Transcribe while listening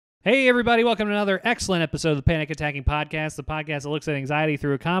Hey, everybody. Welcome to another excellent episode of the Panic-Attacking Podcast, the podcast that looks at anxiety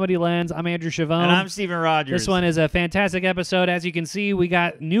through a comedy lens. I'm Andrew Chavone. And I'm Steven Rogers. This one is a fantastic episode. As you can see, we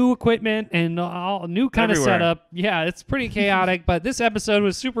got new equipment and all new kind of setup. Yeah, it's pretty chaotic, but this episode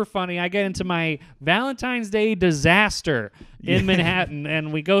was super funny. I get into my Valentine's Day disaster in Manhattan,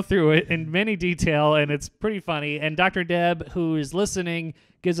 and we go through it in many detail, and it's pretty funny. And Dr. Deb, who is listening,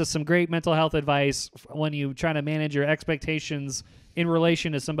 gives us some great mental health advice when you try to manage your expectations in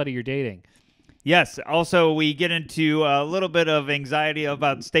relation to somebody you're dating. Yes. Also, we get into a little bit of anxiety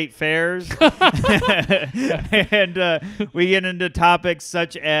about state fairs. And we get into topics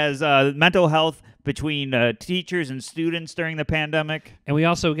such as mental health between teachers and students during the pandemic. And we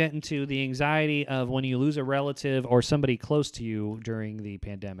also get into the anxiety of when you lose a relative or somebody close to you during the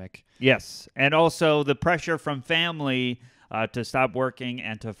pandemic. Yes. And also the pressure from family to stop working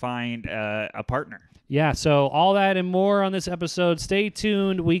and to find a partner. Yeah, so all that and more on this episode. Stay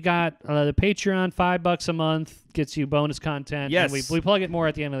tuned. We got the Patreon, $5 a month, gets you bonus content. Yes. And we plug it more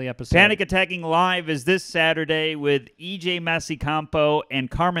at the end of the episode. Panic Attacking Live is this Saturday with EJ Massicampo and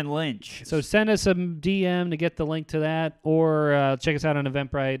Carmen Lynch. So send us a DM to get the link to that, or check us out on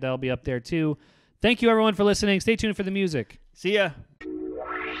Eventbrite. That'll be up there too. Thank you, everyone, for listening. Stay tuned for the music. See ya.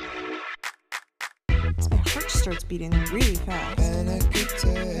 My heart starts beating really fast. Panic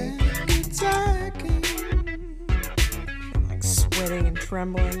attacking. I'm like sweating and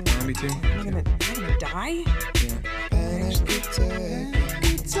trembling. Me too. Am I gonna die? Yeah. Panic attacking.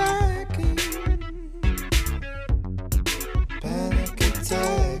 Panic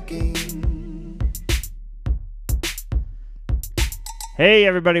attacking. Hey,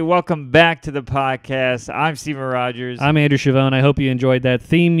 everybody. Welcome back to the podcast. I'm Steven Rogers. I'm Andrew Chavone. I hope you enjoyed that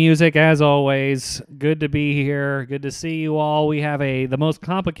theme music, as always. Good to be here. Good to see you all. We have the most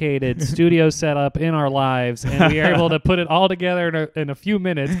complicated studio setup in our lives, and we are able to put it all together in a few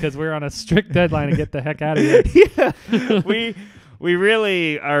minutes because we're on a strict deadline to get the heck out of here. Yeah. We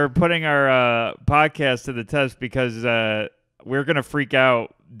really are putting our podcast to the test because we're going to freak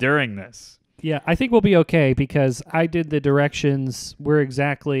out during this. Yeah, I think we'll be okay because I did the directions. We're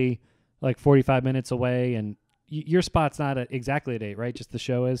exactly like 45 minutes away, and your spot's not exactly at 8, right? Just the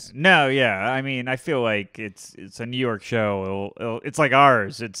show is? No, yeah. I mean, I feel like it's a New York show. It's like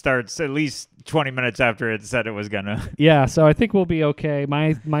ours. It starts at least 20 minutes after it said it was going to. Yeah, so I think we'll be okay.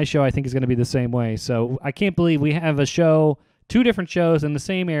 My show, I think, is going to be the same way. So I can't believe we have a show, 2 different shows in the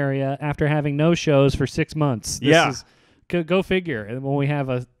same area after having no shows for 6 months. Go figure. And when we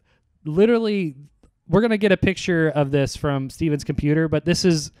have literally, we're going to get a picture of this from Steven's computer, but this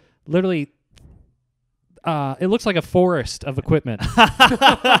is literally, it looks like a forest of equipment.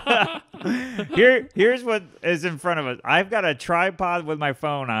 Here's what is in front of us. I've got a tripod with my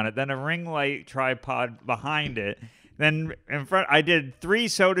phone on it, then a ring light tripod behind it. Then in front, I did 3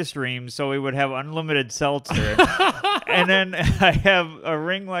 soda streams so we would have unlimited seltzer. And then I have a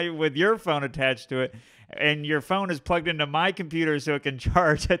ring light with your phone attached to it. And your phone is plugged into my computer so it can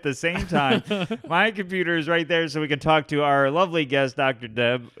charge at the same time. My computer is right there so we can talk to our lovely guest, Dr.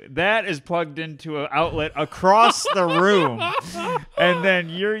 Deb. That is plugged into an outlet across the room. And then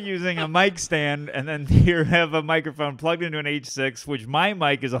you're using a mic stand, and then you have a microphone plugged into an H6, which my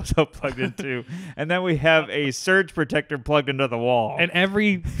mic is also plugged into. And then we have a surge protector plugged into the wall. And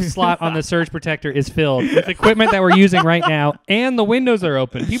every slot on the surge protector is filled with equipment that we're using right now, and the windows are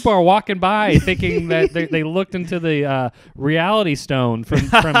open. People are walking by thinking that they looked into the reality stone from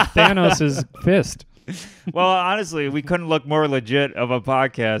Thanos' fist. Well, honestly, we couldn't look more legit of a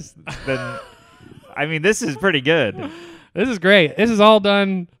podcast than. I mean, this is pretty good. This is great. This is all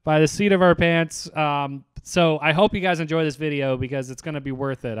done by the seat of our pants. So I hope you guys enjoy this video because it's going to be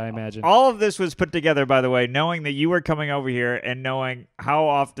worth it, I imagine. All of this was put together, by the way, knowing that you were coming over here and knowing how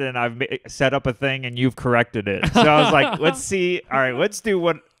often I've set up a thing and you've corrected it. So I was like, let's see. All right, let's do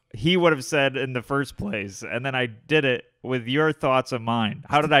what he would have said in the first place. And then I did it with your thoughts of mine.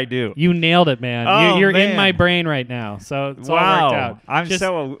 How did I do? You nailed it, man. Oh, you're man. in my brain right now. So it's all Wow. worked out. I'm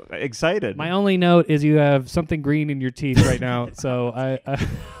so excited. My only note is you have something green in your teeth right now. So I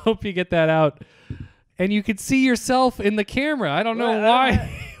hope you get that out. And you can see yourself in the camera. I don't know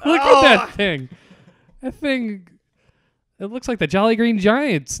why. Look at that thing. That thing, it looks like the Jolly Green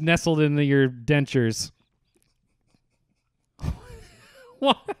Giants nestled into your dentures.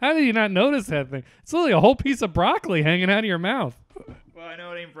 Well, how did you not notice that thing? It's literally a whole piece of broccoli hanging out of your mouth. Well, I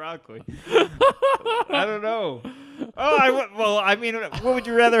know it ain't broccoli. I don't know. Well, I mean, what would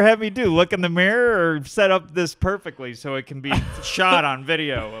you rather have me do? Look in the mirror or set up this perfectly so it can be shot on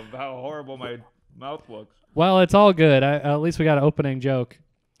video of how horrible my mouth looks? Well, it's all good. At least we got an opening joke.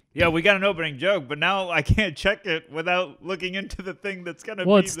 Yeah, we got an opening joke, but now I can't check it without looking into the thing that's gonna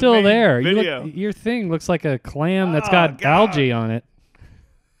Well, be it's the still main there. video. Your thing looks like a clam that's Oh, got God. algae on it.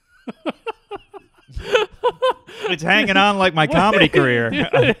 It's hanging on like my comedy career.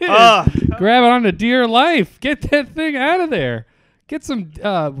 It is. Ah. Grab it on to dear life. Get that thing out of there. Get some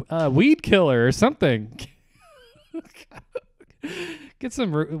weed killer or something. Get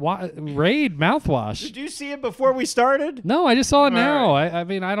some Raid mouthwash. Did you see it before we started? No, I just saw it now. right. I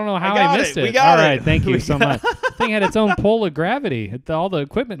mean, I don't know how got I missed it. it. We got All it. right, thank you We so got- much. The thing had its own pole of gravity. All the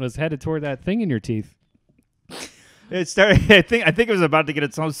equipment was headed toward that thing in your teeth. It started. I think it was about to get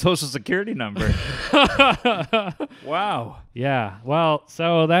its own social security number. Wow. Yeah, well,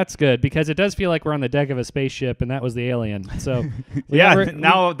 so that's good because it does feel like we're on the deck of a spaceship, and that was the alien. So Yeah.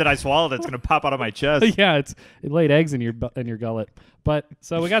 Now that I swallowed, it's gonna pop out of my chest. yeah, it laid eggs in your gullet. But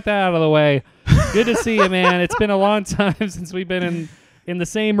so we got that out of the way. Good to see you, man. It's been a long time since we've been in the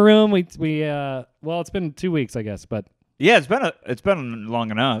same room. Well, it's been 2 weeks, I guess, but Yeah, it's been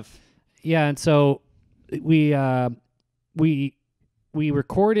long enough. yeah, and so we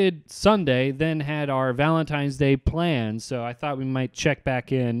recorded Sunday, then had our Valentine's Day plans. So I thought we might check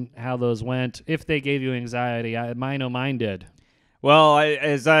back in how those went. If they gave you anxiety, mine did. Well,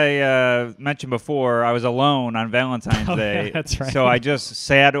 as I mentioned before, I was alone on Valentine's Day. Yeah, that's right. So I just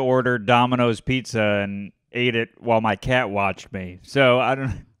sad ordered Domino's pizza and ate it while my cat watched me. So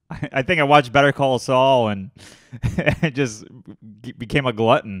I think I watched Better Call Saul and just became a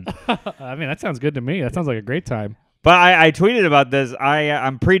glutton. I mean, that sounds good to me. That sounds like a great time. But I tweeted about this.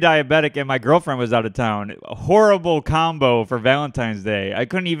 I'm pre-diabetic and my girlfriend was out of town. A horrible combo for Valentine's Day. I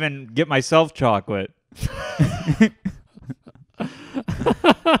couldn't even get myself chocolate.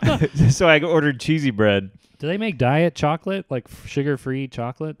 So I ordered cheesy bread. Do they make diet chocolate, like sugar-free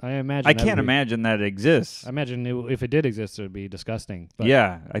chocolate? I imagine. I that would can't be- imagine that it exists. I imagine if it did exist, it would be disgusting. But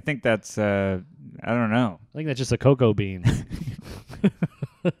Yeah, I think that's, I don't know. I think that's just a cocoa bean.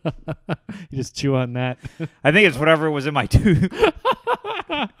 You just chew on that. I think it's whatever was in my tooth.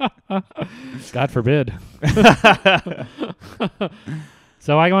 God forbid.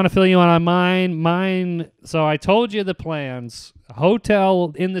 So I want to fill you in on mine. So I told you the plans. A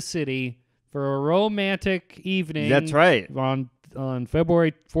hotel in the city for a romantic evening. That's right. On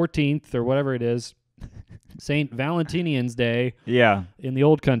February 14th or whatever it is, St. Valentinian's Day Yeah. in the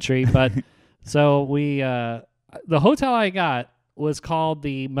old country. But so the hotel I got was called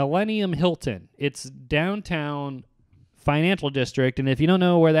the Millennium Hilton. It's downtown financial district, and if you don't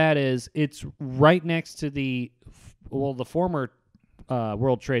know where that is, it's right next to the former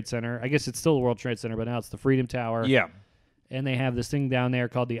World Trade Center. I guess it's still the World Trade Center, but now it's the Freedom Tower. Yeah. And they have this thing down there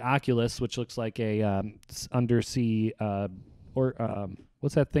called the Oculus, which looks like a undersea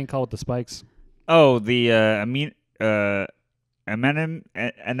what's that thing called with the spikes? Oh, the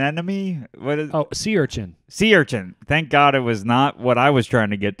anemone? What is? Oh, sea urchin. Sea urchin. Thank God it was not what I was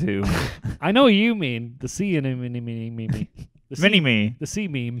trying to get to. I know what you mean. The sea anemone. Mini-me. The sea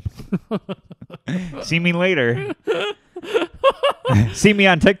meme. See me later. See me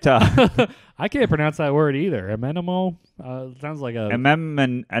on TikTok. I can't pronounce that word either. Amenamo sounds like a. And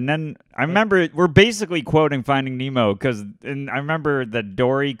then I remember we're basically quoting Finding Nemo because I remember that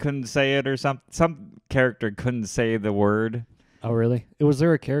Dory couldn't say it or some character couldn't say the word. Oh, really? Was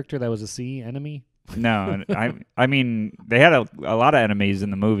there a character that was a sea enemy? No, I mean they had a lot of enemies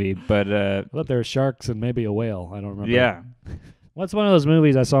in the movie, but I thought there were sharks and maybe a whale. I don't remember. yeah. What's one of those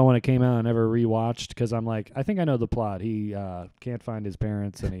movies I saw when it came out and never rewatched because I'm like, I think I know the plot. He can't find his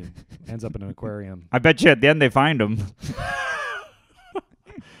parents and he ends up in an aquarium. I bet you at the end they find him.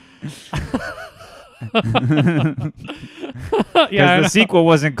 Yeah, the sequel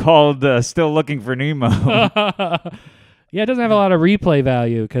wasn't called Still Looking for Nemo. yeah, it doesn't have a lot of replay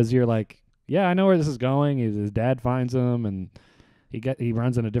value because you're like, yeah, I know where this is going. His dad finds him and he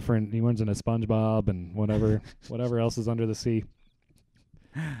runs in a SpongeBob and whatever else is under the sea.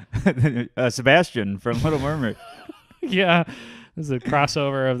 Sebastian from Little Mermaid. Yeah, this is a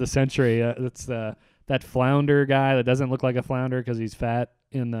crossover of the century. It's that flounder guy that doesn't look like a flounder because he's fat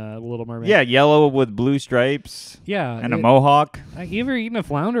in Little Mermaid. Yeah, yellow with blue stripes. Yeah, And a mohawk. You ever eaten a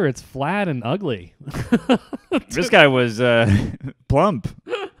flounder? It's flat and ugly. This guy was plump.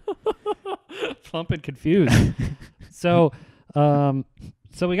 Plump and confused. So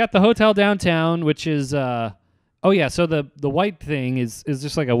we got the hotel downtown, which is so the white thing is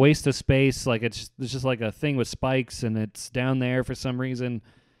just like a waste of space. Like it's just like a thing with spikes, and it's down there for some reason.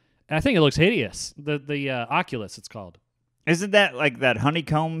 I think it looks hideous. The Oculus, it's called. Isn't that like that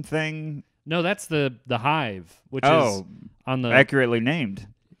honeycomb thing? No, that's the Hive, which is on the accurately named.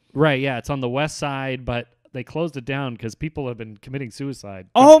 right. Yeah, it's on the west side, but they closed it down because people have been committing suicide.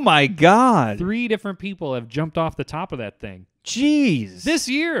 Oh my God! 3 different people have jumped off the top of that thing. Jeez! This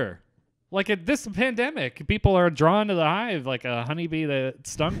year. Like at this pandemic, people are drawn to the hive like a honeybee that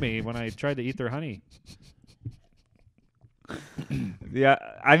stung me when I tried to eat their honey. Yeah,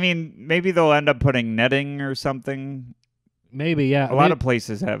 I mean, maybe they'll end up putting netting or something. Maybe, yeah. A lot of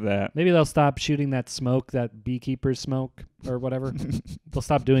places have that. Maybe they'll stop shooting that smoke, that beekeeper's smoke or whatever. They'll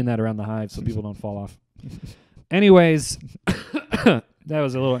stop doing that around the hive so people don't fall off. Anyways, that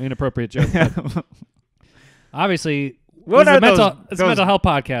was a little inappropriate joke. Obviously, What are it's a those- mental health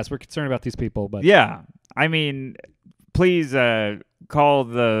podcast. We're concerned about these people. But Yeah, I mean, please call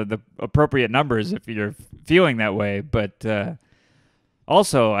the appropriate numbers if you're feeling that way. But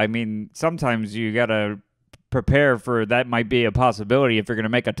also, I mean, sometimes you gotta prepare for that might be a possibility if you're gonna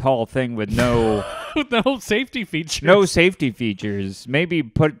make a tall thing with no with no safety features. no safety features. Maybe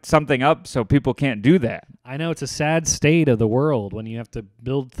put something up so people can't do that. I know it's a sad state of the world when you have to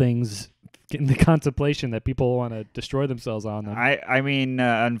build things in the contemplation that people want to destroy themselves on them. I mean,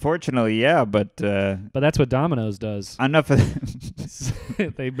 unfortunately, yeah, but But that's what Domino's does. enough of.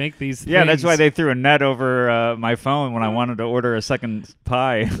 They make these Yeah, that's why things. they threw a net over my phone when I wanted to order a second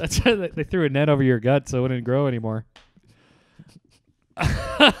pie. That's why they threw a net over your gut so it wouldn't grow anymore.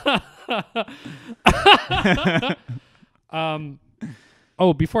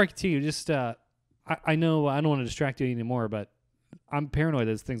 Before I continue, just I know I don't want to distract you anymore, but I'm paranoid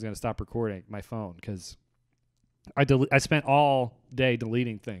that this thing's going to stop recording my phone because I spent all day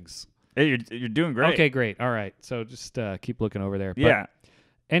deleting things. Hey, you're doing great. Okay, great. All right. So just keep looking over there. But Yeah.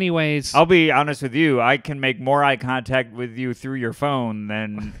 anyways, I'll be honest with you. I can make more eye contact with you through your phone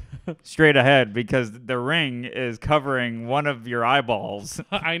than straight ahead because the ring is covering one of your eyeballs.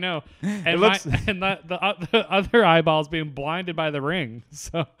 I know. And, It looks- the other eyeball's being blinded by the ring.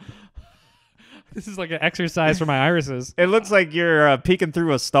 So this is like an exercise for my irises. It looks like you're peeking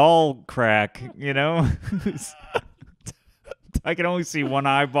through a stall crack, you know? I can only see one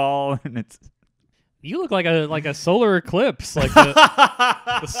eyeball, and it's... You look like a solar eclipse. Like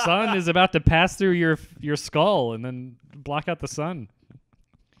the sun is about to pass through your skull and then block out the sun.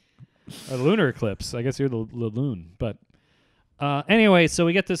 A lunar eclipse. I guess you're the loon. But anyway, so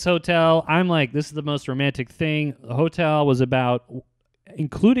we get this hotel. I'm like, this is the most romantic thing. The hotel was about,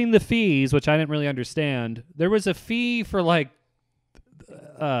 including the fees, which I didn't really understand. There was a fee for like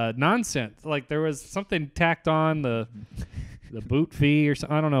nonsense. Like there was something tacked on the boot fee or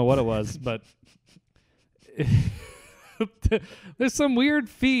something. I don't know what it was, but there's some weird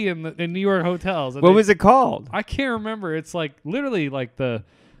fee in New York hotels. What was it called? I can't remember. It's like literally like the.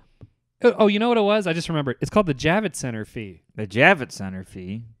 Oh, you know what it was? I just remembered. It's called the Javits Center fee. The Javits Center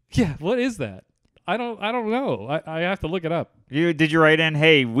fee. Yeah, what is that? I don't know. I have to look it up. Did you write in,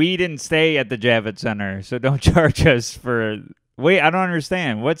 hey, we didn't stay at the Javits Center, so don't charge us for... Wait, I don't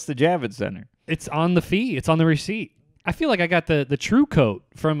understand. What's the Javits Center? It's on the fee. It's on the receipt. I feel like I got the true coat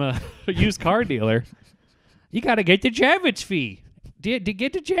from a used car dealer. You got to get the Javits fee. To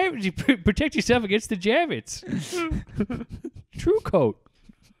get the Javits, you protect yourself against the Javits. True coat.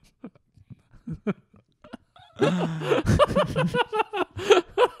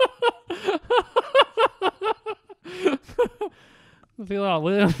 I feel like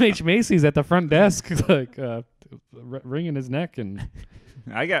William H. Macy's at the front desk, like wringing his neck, and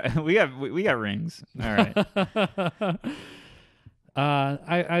we got rings. All right.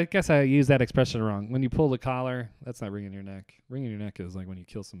 I guess I used that expression wrong. When you pull the collar, that's not wringing your neck. Wringing your neck is like when you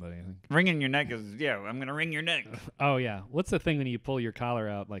kill somebody, I think. Wringing your neck is, yeah, I'm going to wring your neck. Oh, yeah. What's the thing when you pull your collar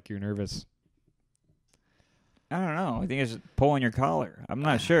out like you're nervous? I don't know. I think it's just pulling your collar. I'm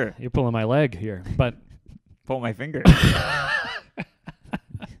not sure. You're pulling my leg here, but Pull my finger.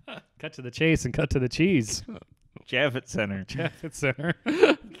 cut to the chase and cut to the cheese. Javits Center. Javits Center.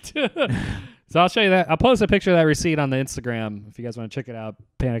 So I'll show you that. I'll post a picture of that receipt on the Instagram if you guys want to check it out.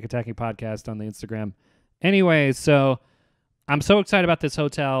 Panic Attacking Podcast on the Instagram. Anyway, so I'm so excited about this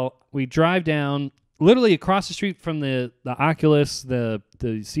hotel. We drive down literally across the street from the Oculus, the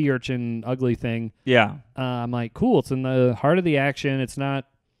sea urchin ugly thing. Yeah. I'm like, cool. It's in the heart of the action. It's not,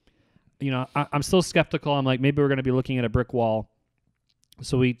 I'm still skeptical. I'm like, maybe we're going to be looking at a brick wall.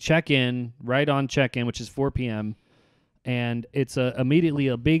 So we check in right on check-in, which is 4 p.m., and it's immediately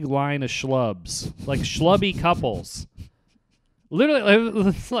a big line of schlubs, like schlubby couples. Literally,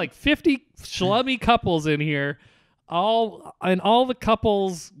 it's like 50 schlubby couples in here. All the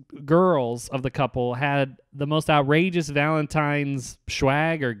couples, girls of the couple had the most outrageous Valentine's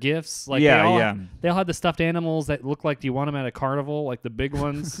swag or gifts. Like they all had the stuffed animals that look like you want them at a carnival, like the big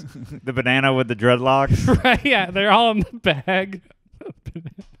ones. The banana with the dreadlocks. Right? Yeah, they're all in the bag.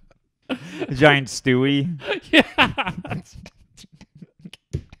 Giant Stewie. Yeah.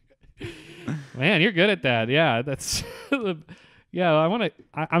 Man, you're good at that. Yeah, that's. Yeah,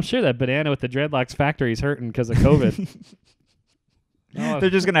 I'm sure that banana with the dreadlocks factory is hurting because of COVID. They're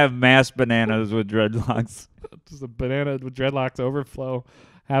just gonna have mass bananas with dreadlocks. Just a banana with dreadlocks overflow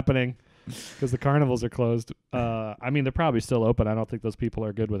happening because the carnivals are closed. I mean, they're probably still open. I don't think those people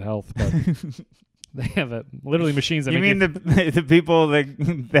are good with health, but they have literally machines that You make mean the people that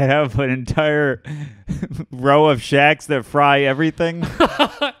have an entire row of shacks that fry everything?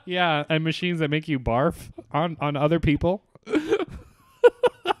 yeah, and machines that make you barf on other people.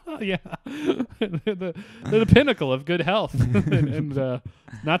 Yeah, they're the pinnacle of good health and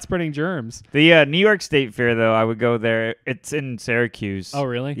not spreading germs. The New York State Fair, though, I would go there. It's in Syracuse. Oh,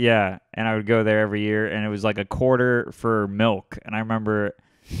 really? Yeah, and I would go there every year, and it was like a quarter for milk, and I remember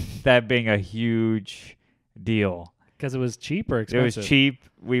that being a huge deal. Because it was cheap or expensive? It was cheap.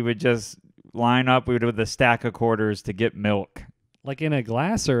 We would just line up. We would with a stack of quarters to get milk. Like in a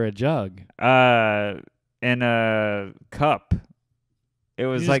glass or a jug? In a cup. It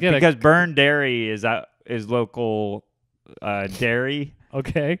was like because Burn Dairy is local dairy.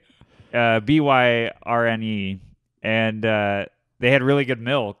 Okay. BYRNE, and they had really good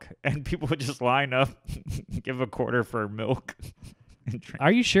milk, and people would just line up, give a quarter for milk. And drink.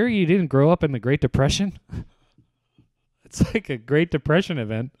 Are you sure you didn't grow up in the Great Depression? It's like a Great Depression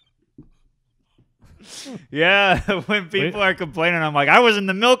event. Yeah, when people are complaining, I'm like, I was in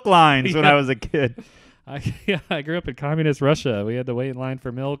the milk lines when I was a kid. I grew up in communist Russia. We had to wait in line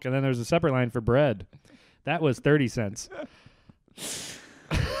for milk, and then there was a separate line for bread. That was 30 cents.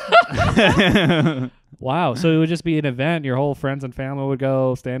 Wow. So it would just be an event. Your whole friends and family would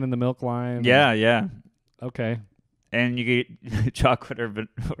go stand in the milk line. Yeah. Okay. And you get chocolate or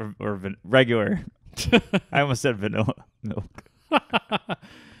regular. I almost said vanilla milk.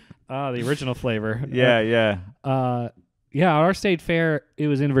 The original flavor. Yeah. Yeah, our state fair, it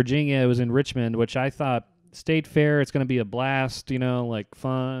was in Virginia. It was in Richmond, which I thought state fair, it's going to be a blast, like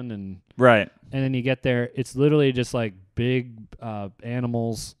fun. And right. And then you get there, it's literally just like big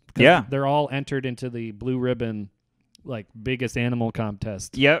animals. Yeah. They're all entered into the blue ribbon, like biggest animal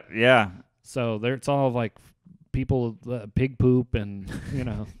contest. Yep. Yeah. So it's all like people, pig poop and,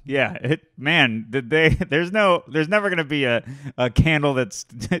 Yeah. There's never going to be a candle that's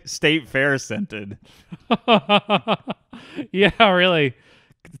state fair scented. Yeah, really.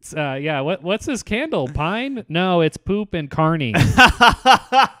 It's, what's this candle? Pine? No, it's poop and carny.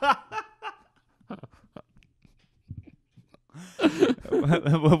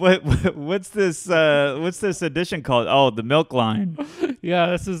 What's this edition called? Oh, the Milk Line. Yeah,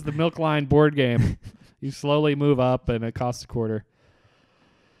 this is the Milk Line board game. You slowly move up, and it costs a quarter.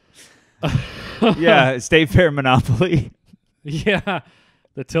 Yeah, State Fair Monopoly. Yeah,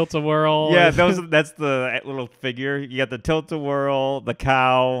 the tilt-a-whirl. Yeah, that's the little figure. You got the tilt-a-whirl, the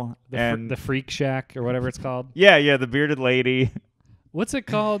cow, and the Freak Shack or whatever it's called. Yeah, the bearded lady. What's it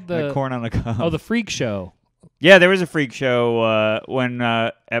called? The corn on the cob. Oh, the Freak Show. Yeah, there was a freak show when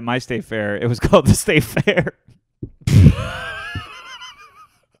at my state fair. It was called the State Fair.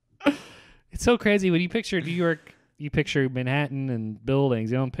 It's so crazy when you picture New York. You picture Manhattan and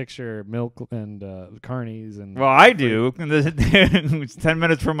buildings. You don't picture milk and carnies and. Well, I do. It's 10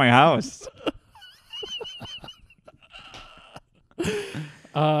 minutes from my house.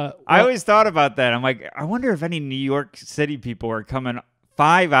 I always thought about that. I'm like, I wonder if any New York City people are coming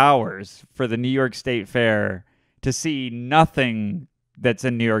 5 hours for the New York State Fair to see nothing that's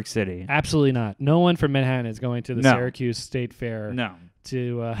in New York City. Absolutely not. No one from Manhattan is going to the Syracuse State Fair. No.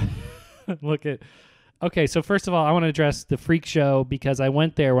 To look at. Okay, so first of all, I want to address the Freak Show because I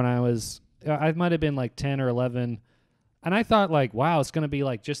went there when I might have been like 10 or 11, and I thought like, wow, it's going to be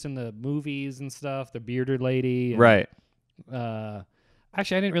like just in the movies and stuff, the bearded lady. And, right.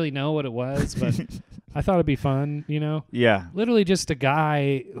 Actually, I didn't really know what it was, but I thought it'd be fun, Yeah. Literally just a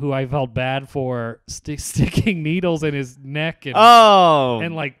guy who I felt bad for sticking needles in his neck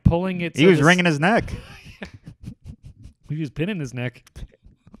and like pulling it. He was wringing his neck. He was pinning his neck.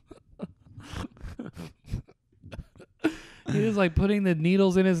 He was like putting the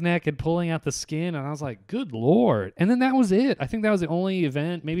needles in his neck and pulling out the skin, and I was like, "Good Lord!" And then that was it. I think that was the only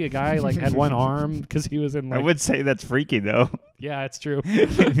event. Maybe a guy like had one arm because he was in. Like, I would say that's freaky though. Yeah, it's true.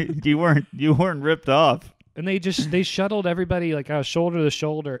 You weren't ripped off. And they shuttled everybody like shoulder to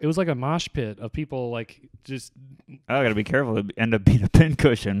shoulder. It was like a mosh pit of people like just. I gotta be careful to end up being a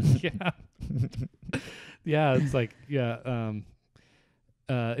pincushion. Yeah. Yeah, it's like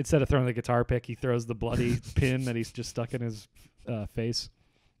instead of throwing the guitar pick, he throws the bloody pin that he's just stuck in his face.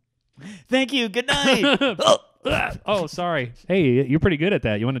 Thank you. Good night. Oh, sorry. Hey, you're pretty good at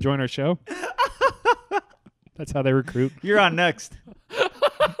that. You want to join our show? That's how they recruit. You're on next.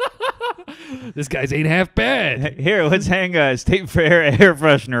 This guy's ain't half bad. Here, let's hang a State Fair air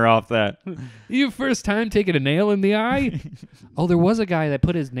freshener off that. You first time taking a nail in the eye? Oh, there was a guy that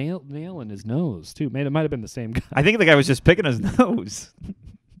put his nail in his nose too. Man, it might have been the same guy. I think the guy was just picking his nose.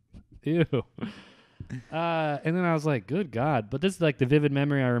 Ew. And then I was like, good God. But this is like the vivid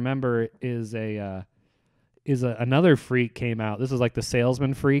memory I remember is another freak came out. This is like the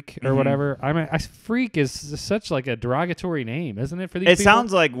salesman freak or whatever. I mean, freak is such like a derogatory name, isn't it, for these people? It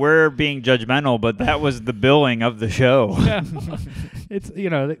sounds like we're being judgmental, but that was the billing of the show. Yeah. It's,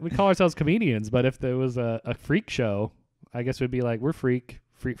 we call ourselves comedians, but if there was a freak show, I guess we'd be like, we're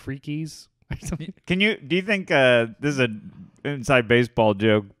freakies. Do you think this is a inside baseball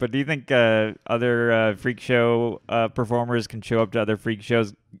joke, but do you think other freak show performers can show up to other freak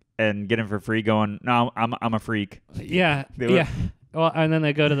shows and get him for free going, no, I'm a freak? Yeah. Yeah. Well, and then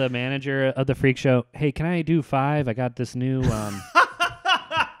they go to the manager of the freak show. Hey, can I do 5? I got this new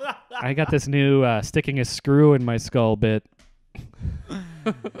sticking a screw in my skull bit.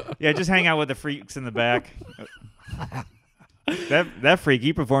 Yeah, just hang out with the freaks in the back. That freak,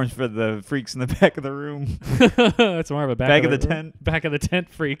 he performs for the freaks in the back of the room. That's more of a back of the tent. Back of the tent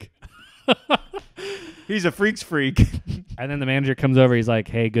freak. He's a freak's freak. And then the manager comes over. He's like,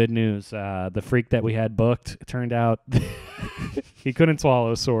 hey, good news. The freak that we had booked, it turned out he couldn't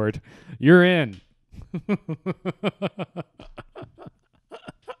swallow a sword. You're in.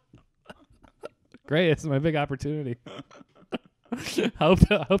 Great. It's my big opportunity. I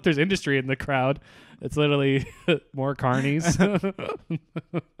hope there's industry in the crowd. It's literally more carnies.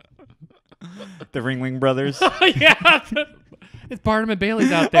 The Ringling Brothers. Yeah. It's Barnum and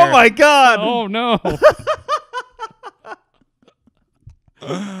Bailey's out there. Oh, my God. Oh, no.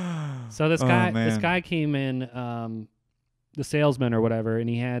 So this guy came in, the salesman or whatever, and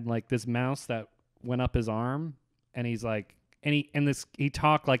he had like this mouse that went up his arm, and he's like, he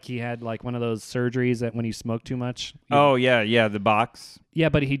talked like he had like one of those surgeries that when you smoke too much. Oh yeah, the box. Yeah,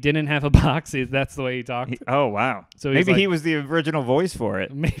 but he didn't have a box. That's the way he talked. Oh wow. So maybe like, he was the original voice for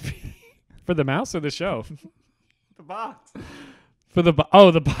it. Maybe for the mouse or the show. The box. For the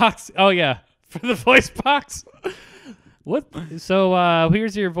the box. Oh yeah, for the voice box. What? So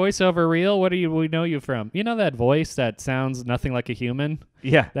here's your voiceover reel. What do we know you from? You know that voice that sounds nothing like a human?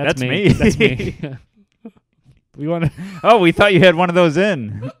 Yeah, that's me. That's me. We want to. Oh, we thought you had one of those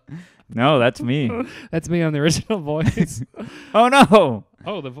in. No, that's me. That's me on the original voice. Oh no!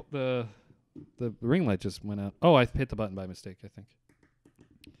 Oh, the ring light just went out. Oh, I hit the button by mistake, I think.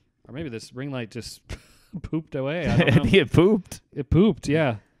 Or maybe this ring light just pooped away. I don't know. It pooped. It pooped.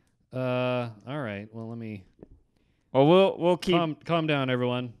 Yeah. All right. Well, let me. Well, we'll keep. Calm down,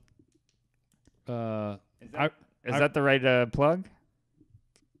 everyone. Is that the right plug?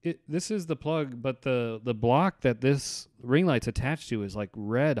 This is the plug, but the block that this ring light's attached to is like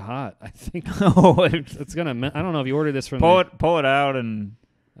red hot. I think. Oh, it's gonna. I don't know if you ordered this from. Pull it out and.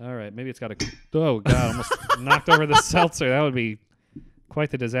 All right, maybe it's got a. Oh God! Almost knocked over the seltzer. That would be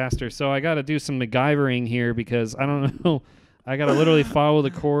quite the disaster. So I got to do some MacGyvering here because I don't know. I got to literally follow the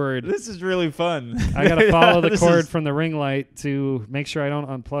cord. This is really fun. I got to follow the cord from the ring light to make sure I don't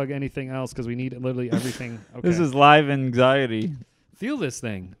unplug anything else because we need literally everything. Okay. This is live anxiety. Feel this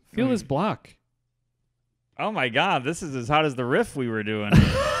thing. Feel this block. Oh my God, this is as hot as the riff we were doing.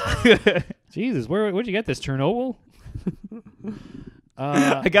 Jesus, where'd you get this, Chernobyl?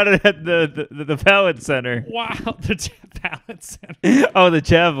 I got it at the Pallet Center. Wow, the Pallet Center. Oh, the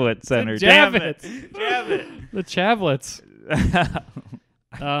Chavlet Center. The Javits. The Chavlets.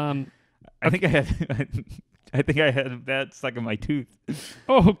 I think I had that stuck in my tooth.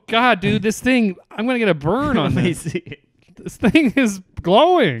 Oh God, dude, this thing! I'm gonna get a burn on Let me this. see it. This thing is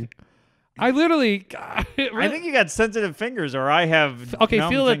glowing. I literally. I think you got sensitive fingers, or I have. Okay,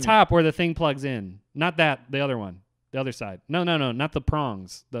 feel the top where the thing plugs in. Not that. The other one. The other side. No, not the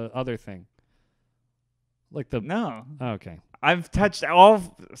prongs. The other thing. Like the. No. Oh, okay. I've touched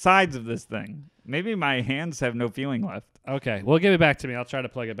all sides of this thing. Maybe my hands have no feeling left. Okay, well, give it back to me. I'll try to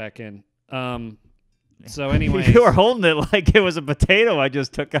plug it back in. So anyway, you were holding it like it was a potato I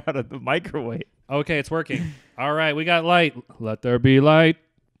just took out of the microwave. Okay, it's working. All right, we got light. Let there be light.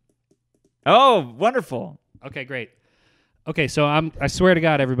 Oh, wonderful. Okay, great. Okay, so I swear to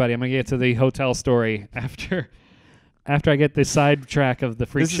God, everybody, I'm gonna get to the hotel story after I get the sidetrack of the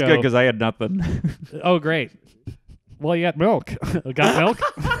freak show. This is good because I had nothing. Oh, great. Well, you got milk. Got milk?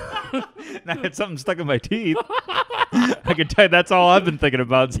 I had something stuck in my teeth. I can tell you that's all I've been thinking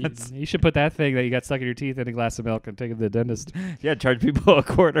about since. You should put that thing that you got stuck in your teeth in a glass of milk and take it to the dentist. Yeah, charge people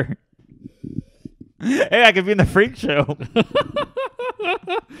 $0.25. Hey, I could be in the freak show.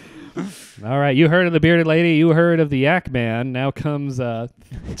 All right, you heard of the bearded lady. You heard of the yak man. Now comes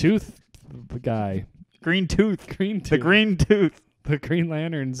tooth guy. Green tooth. Green tooth. The green tooth. The Green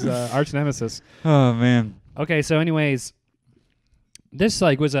Lantern's arch nemesis. Oh, man. Okay, so anyways, this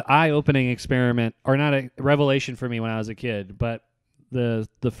was an eye-opening experiment, or not a revelation for me when I was a kid, but the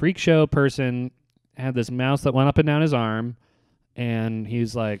freak show person had this mouse that went up and down his arm, and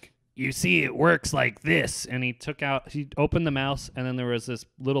he's like, you see, it works like this. And he opened the mouse, and then there was this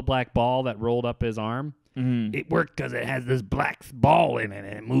little black ball that rolled up his arm. Mm-hmm. It worked because it has this black ball in it,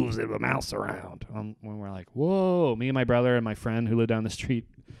 and it moves the mouse around. When we're like, whoa, me and my brother and my friend who lived down the street,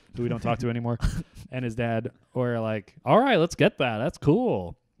 who we don't talk to anymore, and his dad were like, all right, let's get that. That's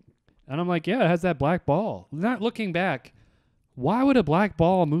cool. And I'm like, yeah, it has that black ball. Not looking back, why would a black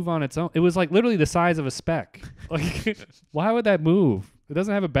ball move on its own? It was like literally the size of a speck. Like, why would that move? It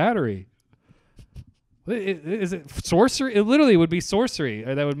doesn't have a battery. Is it sorcery? It literally would be sorcery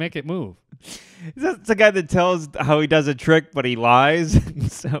that would make it move. That's the guy that tells how he does a trick, but he lies.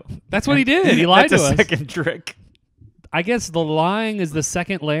 So that's what he did. He lied to us. That's a second trick. I guess the lying is the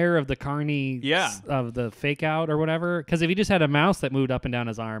second layer of the carny, of the fake out or whatever. Because if he just had a mouse that moved up and down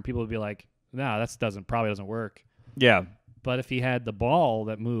his arm, people would be like, no, that probably doesn't work. Yeah. But if he had the ball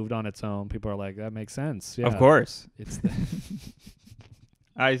that moved on its own, people are like, that makes sense. Yeah. Of course. It's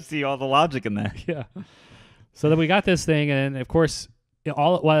I see all the logic in that. Yeah. So then we got this thing, and of course,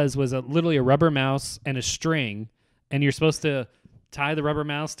 all it was literally a rubber mouse and a string, and you're supposed to tie the rubber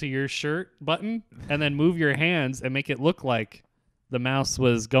mouse to your shirt button and then move your hands and make it look like the mouse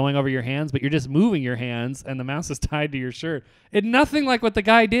was going over your hands, but you're just moving your hands, and the mouse is tied to your shirt. It's nothing like what the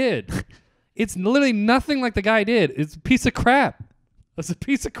guy did. It's literally nothing like the guy did. It's a piece of crap. It's a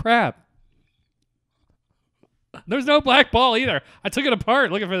piece of crap. There's no black ball either. I took it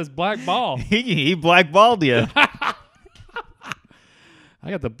apart looking for this black ball. He blackballed you. I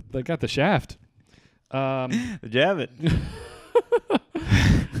got the shaft. Jab it.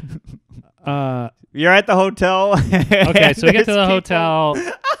 You're at the hotel. Okay, so we get to the hotel.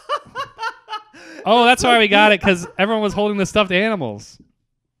 Oh, that's why we got it, because everyone was holding the stuffed animals.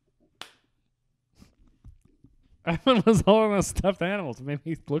 Everyone was holding the stuffed animals. It made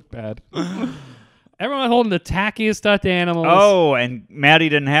me look bad. Everyone was holding the tackiest stuffed animals. Oh, and Maddie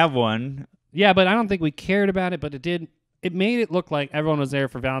didn't have one. Yeah, but I don't think we cared about it, but it did. It made it look like everyone was there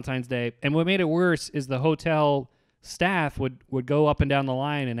for Valentine's Day. And what made it worse is the hotel staff would go up and down the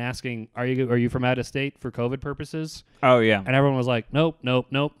line and asking, are you from out of state for COVID purposes? Oh, yeah. And everyone was like, nope.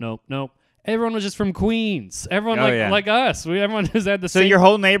 Everyone was just from Queens. Everyone like us. Everyone just had the same. So your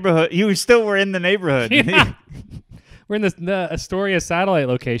whole neighborhood, you still were in the neighborhood. Yeah. We're in the Astoria satellite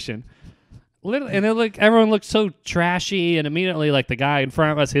location. And everyone looked so trashy, and immediately, the guy in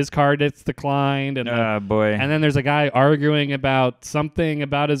front of us, his card gets declined, and boy. And then there's a guy arguing about something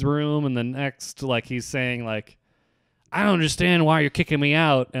about his room, and the next, he's saying, I don't understand why you're kicking me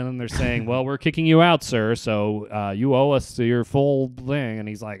out, and then they're saying, well, we're kicking you out, sir, so you owe us your full thing, and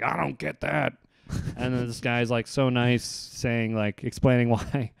he's like, I don't get that, and then this guy's so nice, saying explaining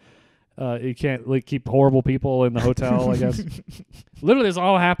why. You can't keep horrible people in the hotel, I guess. Literally, it's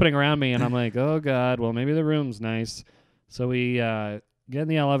all happening around me, and I'm like, oh, God, well, maybe the room's nice. So we get in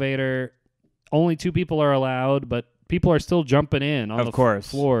the elevator. Only 2 people are allowed, but people are still jumping in on the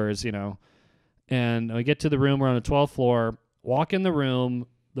floors, And we get to the room. We're on the 12th floor. Walk in the room.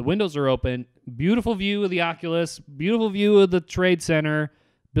 The windows are open. Beautiful view of the Oculus. Beautiful view of the Trade Center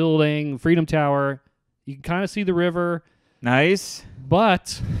building, Freedom Tower. You can kind of see the river. Nice.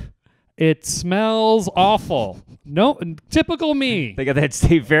 But it smells awful. No, typical me. They got that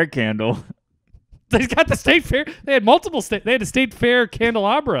State Fair candle. They got the State Fair. They had multiple state. They had a State Fair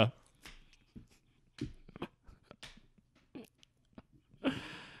candelabra.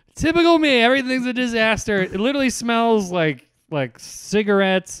 Typical me. Everything's a disaster. It literally smells like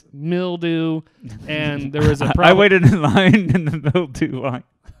cigarettes, mildew, and there was a problem. I waited in line in the mildew line.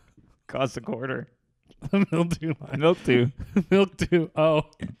 Cost a quarter. The mildew line. Mildew. Mildew. Oh.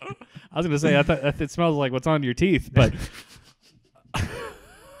 I was going to say, I thought it smells like what's on your teeth, but...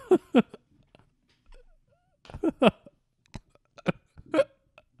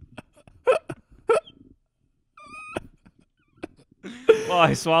 Well,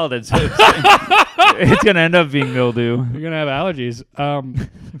 I swallowed it, so it's going to end up being mildew. You're going to have allergies.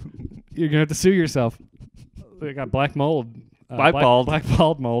 You're going to have to sue yourself. They got black mold. Blackballed.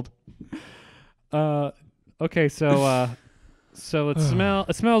 Blackballed mold. Okay, so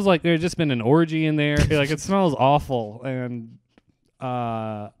it smells like there's just been an orgy in there. It smells awful, and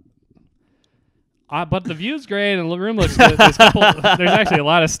But the view's great and the room looks good. There's actually a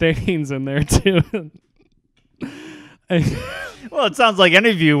lot of stains in there too. Well, it sounds like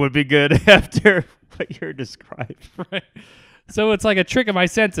any view would be good after what you're describing. Right. So it's like a trick of my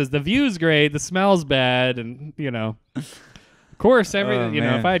senses. The view's great, the smell's bad, and of course, everything.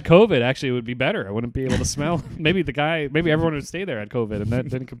 If I had COVID, actually, it would be better. I wouldn't be able to smell. Maybe everyone would stay there had COVID and that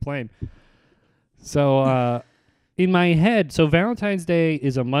didn't complain. So in my head, so Valentine's Day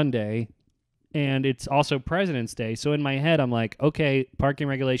is a Monday, and it's also President's Day. So in my head, I'm like, okay, parking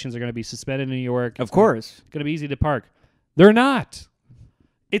regulations are going to be suspended in New York. Of course, it's going to be easy to park. They're not.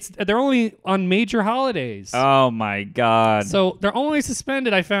 They're only on major holidays. Oh my God. So they're only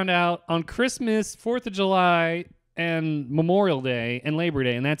suspended, I found out, on Christmas, 4th of July, and Memorial Day, and Labor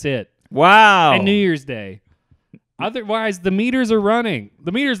Day, and that's it. Wow. And New Year's Day. Otherwise, the meters are running.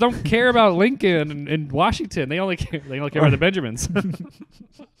 The meters don't care about Lincoln and Washington. They only care about the Benjamins.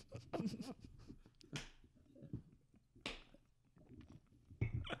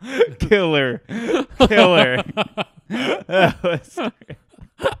 Killer.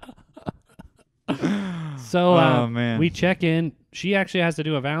 So man. we check in. She actually has to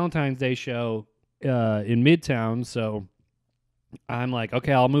do a Valentine's Day show in Midtown. So I'm like,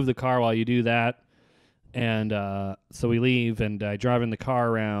 okay, I'll move the car while you do that. And so we leave, and I drive in the car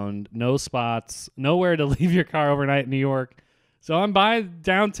around. No spots, nowhere to leave your car overnight in New York. So I'm by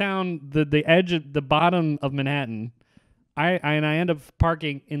downtown, the edge of the bottom of Manhattan. I end up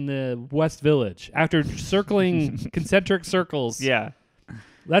parking in the West Village after circling concentric circles. Yeah.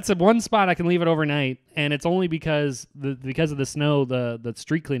 That's one spot I can leave it overnight, and it's only because of the snow, the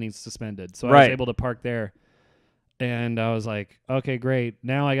street cleaning's suspended. So I was able to park there. And I was like, okay, great.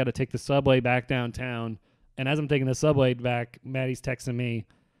 Now I got to take the subway back downtown. And as I'm taking the subway back, Maddie's texting me,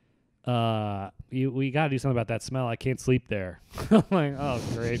 we got to do something about that smell. I can't sleep there. I'm like, oh,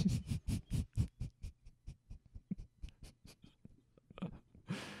 great.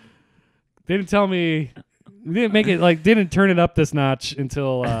 Didn't tell me, didn't make it didn't turn it up this notch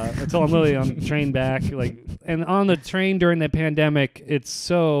until I'm literally on the train back. And on the train during the pandemic, it's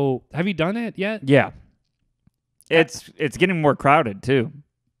so. Have you done it yet? Yeah. It's getting more crowded too.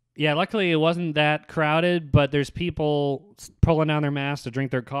 Yeah, luckily it wasn't that crowded, but there's people pulling down their masks to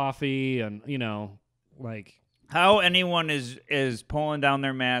drink their coffee, and how anyone is pulling down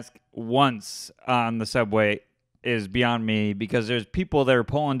their mask once on the subway is beyond me, because there's people that are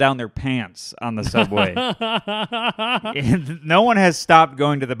pulling down their pants on the subway. And no one has stopped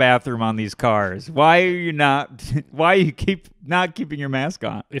going to the bathroom on these cars. Why are you not keeping your mask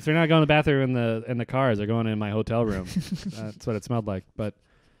on? If they're not going to the bathroom in the cars, they're going in my hotel room. That's what it smelled like. But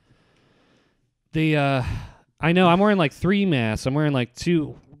I know I'm wearing 3 masks. I'm wearing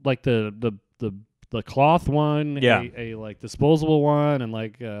 2, the cloth one, a disposable one,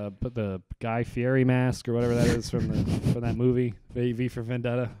 and put the Guy Fieri mask or whatever that is from that movie, V for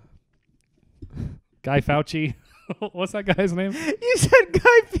Vendetta. Guy Fauci. What's that guy's name? You said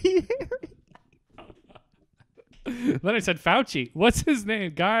Guy Fieri. Then I said Fauci. What's his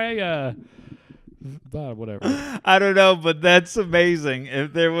name? Guy. Whatever. I don't know, but that's amazing.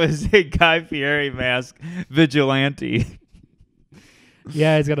 If there was a Guy Fieri mask vigilante.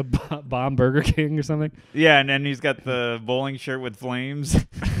 Yeah, he's got a bomb Burger King or something. Yeah, and then he's got the bowling shirt with flames.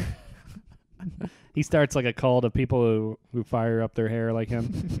 He starts a call to people who fire up their hair like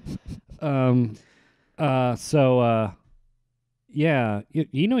him. Yeah,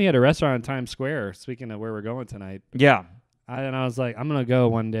 he had a restaurant in Times Square. Speaking of where we're going tonight. Yeah. And I was like, I'm gonna go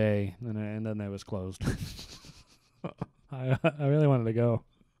one day, and then it was closed. I really wanted to go.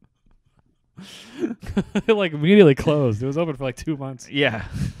 It immediately closed. It was open for 2 months. Yeah.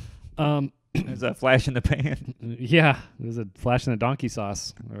 There's a flash in the pan. Yeah, there's a flash in the donkey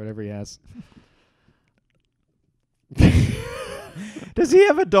sauce or whatever he has. Does he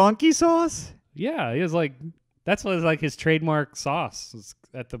have a donkey sauce? Yeah, he has that's what his trademark sauce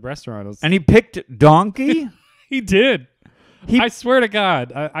at the restaurant. And he picked donkey? He did. I swear to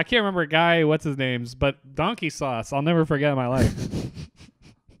God, I can't remember a guy. What's his name's, but donkey sauce. I'll never forget in my life.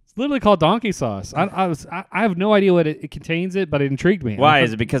 It's literally called donkey sauce. I have no idea what it contains, but it intrigued me. Why?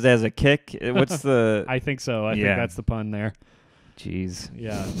 Is it because it has a kick? What's the? I think so. I think that's the pun there. Jeez.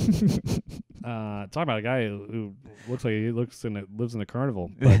 Yeah. Talking about a guy who looks like he lives in a carnival.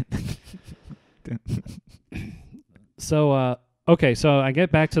 But so okay, so I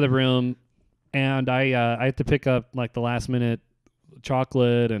get back to the room, and I have to pick up the last minute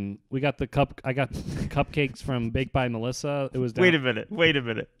chocolate, and we got I got cupcakes from Baked by Melissa. It was down. Wait a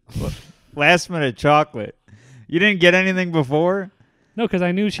minute. Last minute chocolate. You didn't get anything before? No, because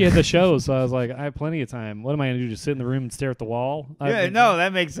I knew she had the show, so I was like, I have plenty of time. What am I going to do, just sit in the room and stare at the wall? Yeah, no,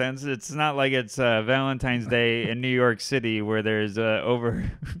 that makes sense. It's not like it's Valentine's Day in New York City where there's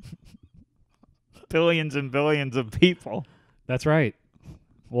over billions and billions of people. That's right.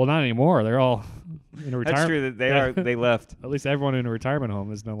 Well, not anymore. They're all in a retirement. That's true. That they are. They left. At least everyone in a retirement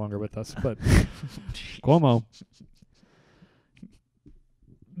home is no longer with us. But Cuomo.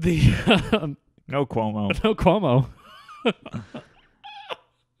 No Cuomo. No Cuomo.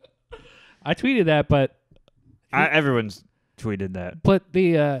 I tweeted that, but everyone's tweeted that. But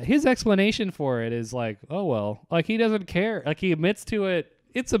the his explanation for it is like, oh well, like he doesn't care. Like he admits to it.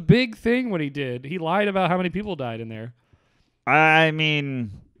 It's a big thing what he did. He lied about how many people died in there. I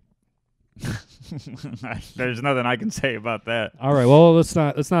mean, there's nothing I can say about that. All right. Well, it's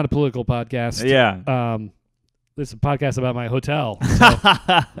not a political podcast. Yeah. This is a podcast about my hotel.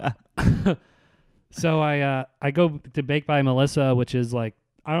 So, so I go to Baked by Melissa, which is like,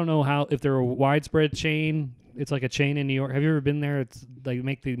 I don't know if they're a widespread chain. It's like a chain in New York. Have you ever been there? It's they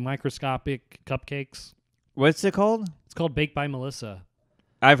make the microscopic cupcakes. What's it called? It's called Baked by Melissa.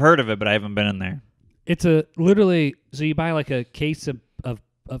 I've heard of it, but I haven't been in there. It's literally, so you buy like a case of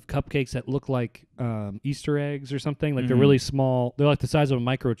cupcakes that look like Easter eggs or something. Like they're really small. They're like the size of a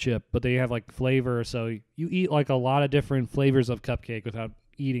microchip, but they have like flavor. So you eat like a lot of different flavors of cupcake without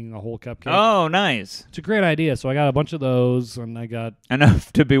eating a whole cupcake. Oh, nice. It's a great idea. So I got a bunch of those, and I got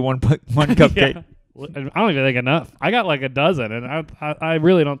enough to be one cupcake. Yeah. I don't even think enough. I got like a dozen, and I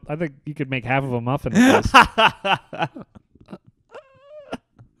really don't. I think you could make half of a muffin with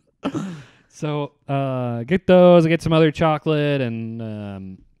this. So get those. I get some other chocolate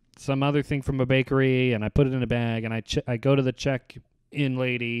and some other thing from a bakery, and I put it in a bag, and I go to the check-in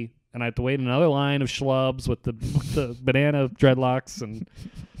lady, and I have to wait in another line of schlubs with the banana dreadlocks and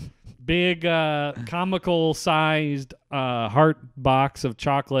big comical-sized heart box of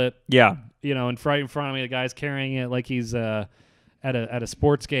chocolate. Yeah. You know, in front of me, the guy's carrying it like he's at a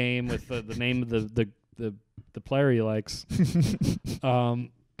sports game with the name of the player he likes.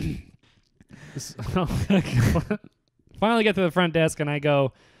 Finally get to the front desk, and I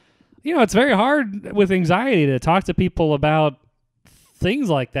go, you know, it's very hard with anxiety to talk to people about things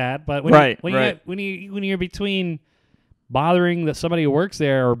like that. But when you're between bothering somebody who works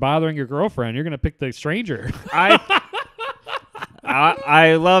there or bothering your girlfriend, you're going to pick the stranger.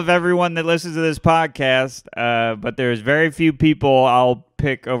 I love everyone that listens to this podcast, but there's very few people I'll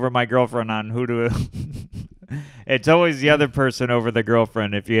pick over my girlfriend on who to. It's always the other person over the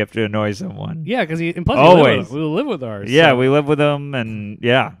girlfriend if you have to annoy someone. Yeah, because we live with ours. Yeah, so. we live with them, and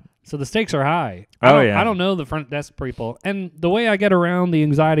yeah. So the stakes are high. I don't know the front desk people. And the way I get around the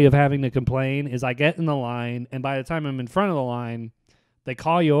anxiety of having to complain is I get in the line, and by the time I'm in front of the line, they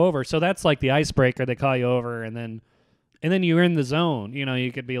call you over. So that's like the icebreaker. They call you over, and then you're in the zone. You know,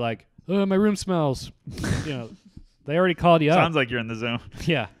 you could be like, oh, my room smells. You know, they already called you up. Sounds like you're in the zone.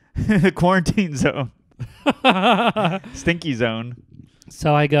 Yeah. Quarantine zone. Stinky zone.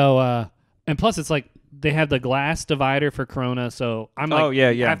 So I go, and plus it's like they have the glass divider for Corona, so I'm like,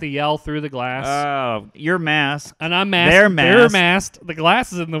 I have to yell through the glass. Oh, you're masked. And I'm masked. They're masked. They're masked. The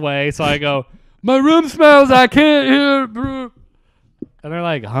glass is in the way, so I go, my room smells, I can't hear it. And they're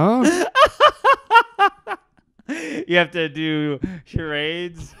like, huh? You have to do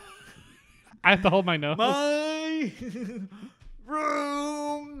charades. I have to hold my nose. My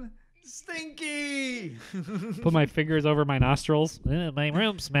room stinky. Put my fingers over my nostrils. My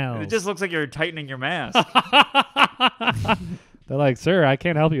room smells. It just looks like you're tightening your mask. They're like, sir, I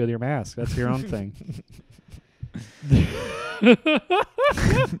can't help you with your mask. That's your own thing.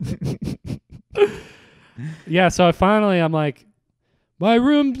 Yeah, so I'm like, my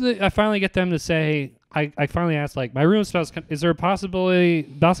room. I finally get them to say, I finally asked, like, my room smells. Is there a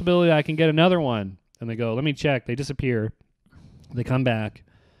possibility I can get another one? And they go, let me check. They disappear. They come back.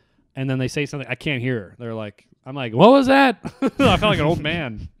 And then they say something. I can't hear. They're like, I'm like, what was that? I felt like an old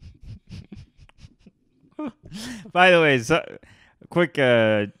man. By the way, quick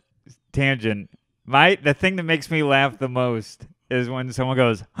tangent. The thing that makes me laugh the most is when someone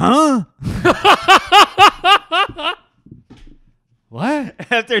goes, huh? What?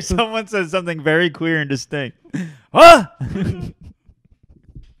 After someone says something very clear and distinct. Huh?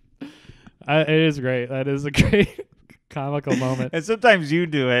 It is great. That is a great comical moment. And sometimes you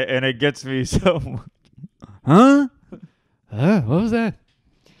do it, and it gets me so. Huh? What was that?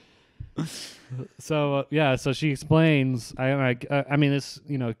 So so she explains. I mean this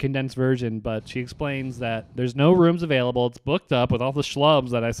condensed version, but she explains that there's no rooms available. It's booked up with all the schlubs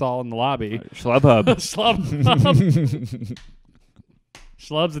that I saw in the lobby. Schlubhub. Schlub.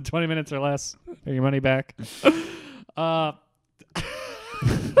 Schlubs in 20 minutes or less. Get your money back.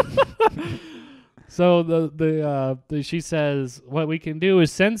 So she says what we can do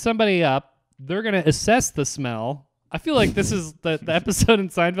is send somebody up. They're gonna assess the smell. I feel like this is the episode in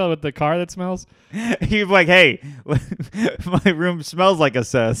Seinfeld with the car that smells. He's like, hey, my room smells like a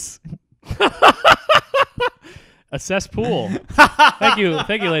cess. A cesspool. Thank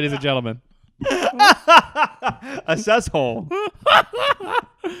you, ladies and gentlemen. A cesshole.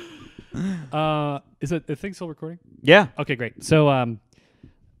 Is the thing still recording? Yeah. Okay, great. So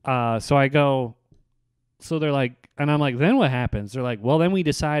so I go. So they're like, and I'm like, then what happens? They're like, well, then we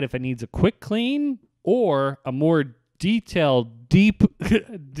decide if it needs a quick clean or a more detailed, deep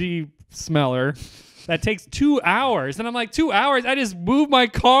smeller that takes 2 hours. And I'm like, 2 hours? I just moved my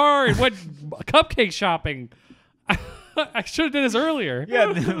car and went cupcake shopping. I should have did this earlier.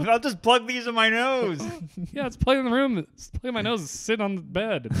 Yeah, I'll just plug these in my nose. Yeah, it's playing in the room. It's playing in my nose and sit on the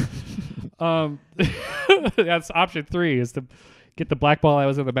bed. That's option 3 is to get the black ball that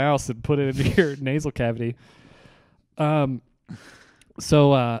was in the mouse and put it into your nasal cavity. So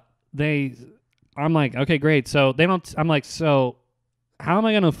I'm like, okay, great. So I'm like, so how am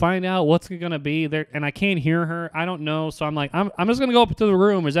I going to find out what's going to be there? And I can't hear her. I don't know. So I'm like, I'm just going to go up to the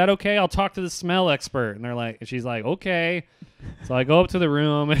room. Is that okay? I'll talk to the smell expert. And she's like, okay. So I go up to the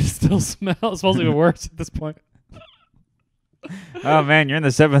room and it still smells. It's supposed to be worse at this point. Oh man, you're in the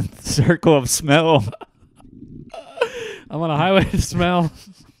 7th circle of smell. I'm on a highway to smell.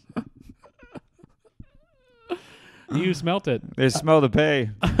 You smelt it. There's smell to pay.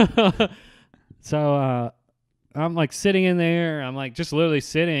 So I'm like sitting in there. I'm like just literally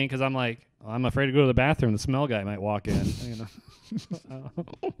sitting because I'm like, I'm afraid to go to the bathroom. The smell guy might walk in. You know, I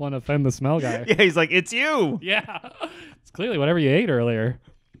don't want to offend the smell guy. Yeah, he's like, it's you. Yeah, it's clearly whatever you ate earlier.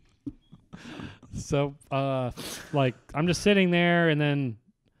 So like I'm just sitting there, and then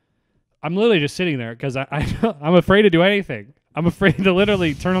I'm literally just sitting there because I'm afraid to do anything. I'm afraid to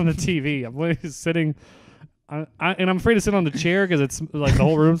literally turn on the TV. I'm literally just sitting. And I'm afraid to sit on the chair because it's like the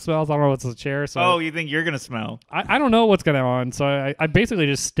whole room smells. I don't know what's the chair. So you think you're going to smell? I don't know what's going on. So I basically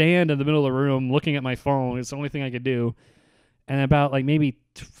just stand in the middle of the room looking at my phone. It's the only thing I could do. And about like maybe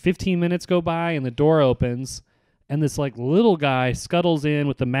 15 minutes go by and the door opens. And this like little guy scuttles in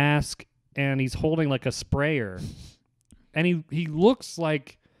with the mask and he's holding like a sprayer. And he looks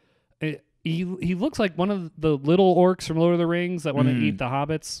like... He looks like one of the little orcs from Lord of the Rings that want to eat the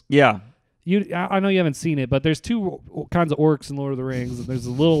hobbits. Yeah. I know you haven't seen it, but there's 2 kinds of orcs in Lord of the Rings. There's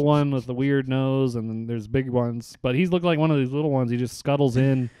a little one with the weird nose, and then there's big ones. But he's looked like one of these little ones. He just scuttles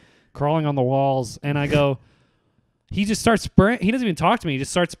in, crawling on the walls. And I go, he just starts spraying. He doesn't even talk to me. He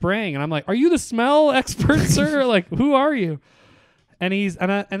just starts spraying. And I'm like, are you the smell expert, sir? Like, who are you? And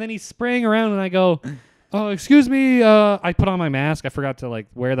then he's spraying around, and I go, oh, excuse me. I put on my mask. I forgot to like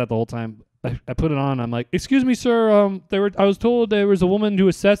wear that the whole time. I put it on. I'm like, excuse me, sir. I was told there was a woman who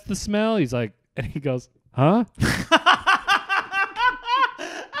assessed the smell. He's like, and he goes, huh?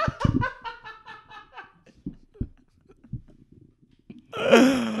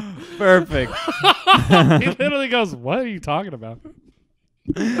 Perfect. He literally goes, what are you talking about?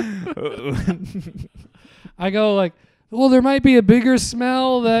 I go like, well, there might be a bigger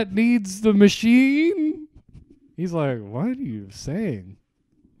smell that needs the machine. He's like, what are you saying?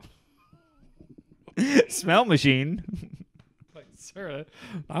 Smell machine. Like, sir,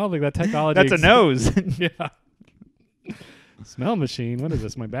 I don't think that technology. That's a nose. Yeah. Smell machine. What is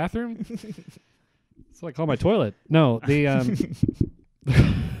this? My bathroom? It's like call my toilet. No, the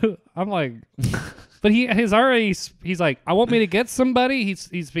I'm like, but he's like, I want me to get somebody.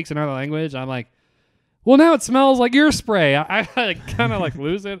 He speaks another language. I'm like, well, now it smells like your spray. I kind of like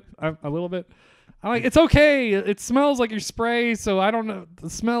lose it a little bit. I'm like, it's okay. It smells like your spray, so I don't know. The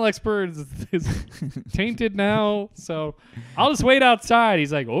smell expert is tainted now, so I'll just wait outside.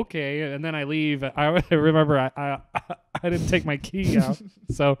 He's like, okay, and then I leave. I remember I didn't take my key out,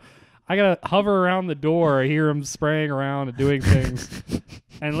 so I gotta hover around the door. I hear him spraying around and doing things,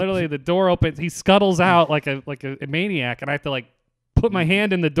 and literally the door opens. He scuttles out like a maniac, and I have to like put my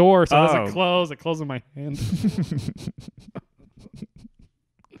hand in the door so it doesn't close. It closes my hand.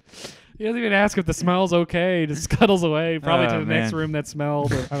 He doesn't even ask if the smell's okay. He just scuttles away, probably to the next room that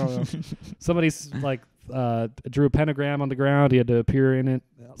smelled. Or, I don't know. Somebody's like drew a pentagram on the ground. He had to appear in it.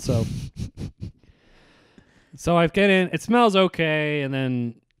 So I get in. It smells okay, and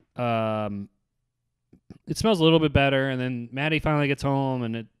then it smells a little bit better. And then Maddie finally gets home,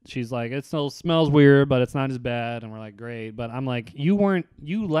 and she's like, it still smells weird, but it's not as bad. And we're like, great. But I'm like, you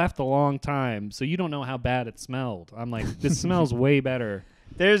left a long time, so you don't know how bad it smelled. I'm like, this smells way better.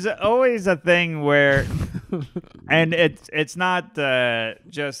 There's always a thing where, and it's not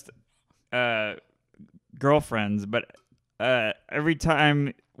just girlfriends, but every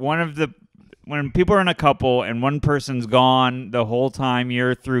time when people are in a couple and one person's gone the whole time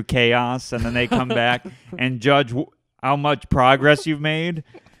you're through chaos, and then they come back and judge how much progress you've made.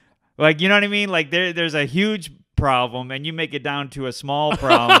 Like, you know what I mean? Like there's a huge problem and you make it down to a small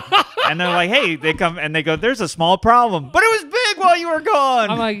problem. And they're like, hey, they come and they go, there's a small problem, but it was big while you were gone.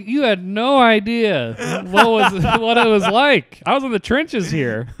 I'm like, you had no idea what it was like. I was in the trenches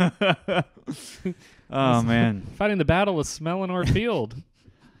here. Oh, man. Fighting the battle of Smellinor Field.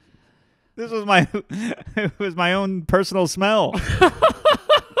 This was it was my own personal smell.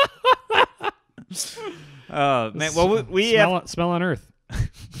 Man. Well, we smell on Earth.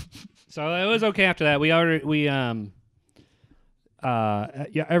 So it was okay after that.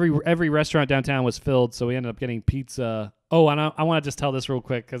 Every restaurant downtown was filled, so we ended up getting pizza. Oh, and I want to just tell this real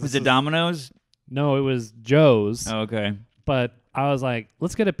quick because was it Domino's? No, it was Joe's. Oh, okay. But I was like,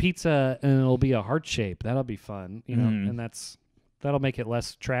 let's get a pizza and it'll be a heart shape. That'll be fun, you know, and that'll make it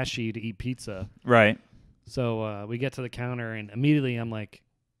less trashy to eat pizza. Right. So we get to the counter and immediately I'm like,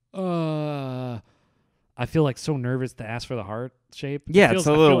 I feel like so nervous to ask for the heart shape. Yeah, it's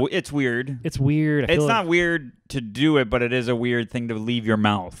it's weird. It's weird. It's not weird to do it, but it is a weird thing to leave your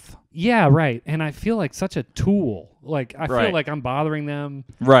mouth. Yeah, right. And I feel like such a tool. Like I feel like I'm bothering them.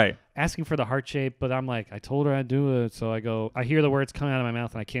 Right. Asking for the heart shape, but I'm like, I told her I'd do it. So I hear the words coming out of my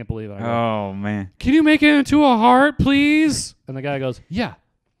mouth and I can't believe it. I go, oh, man. Can you make it into a heart, please? And the guy goes, yeah.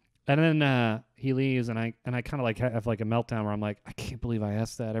 And then he leaves and I kind of like have like a meltdown where I'm like, I can't believe I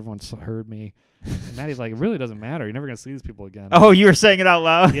asked that. Everyone's heard me. And Maddie's like, it really doesn't matter. You're never going to see these people again. Oh, you were saying it out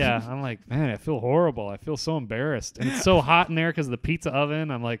loud? Yeah. I'm like, man, I feel horrible. I feel so embarrassed. And it's so hot in there because of the pizza oven.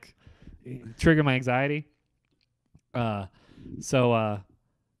 I'm like, trigger my anxiety. The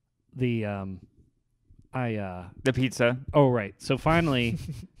pizza. Oh, right. So finally,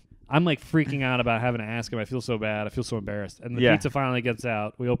 I'm like freaking out about having to ask him. I feel so bad. I feel so embarrassed. And the pizza finally gets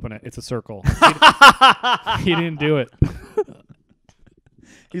out. We open it. It's a circle. He didn't do it.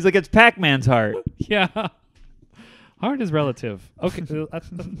 He's like, it's Pac-Man's heart. Yeah. Heart is relative. Okay.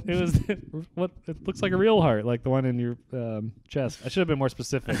 It looks like a real heart, like the one in your chest. I should have been more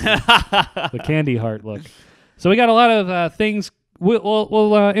specific. The candy heart look. So we got a lot of things.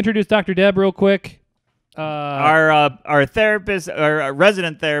 We'll introduce Dr. Deb real quick. Our therapist, our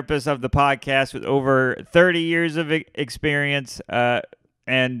resident therapist of the podcast with over 30 years of experience,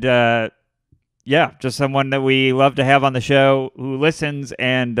 just someone that we love to have on the show who listens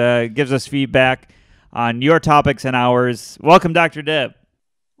and gives us feedback on your topics and ours. Welcome, Dr. Deb.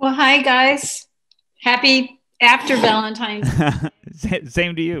 Well, hi, guys. Happy after Valentine's.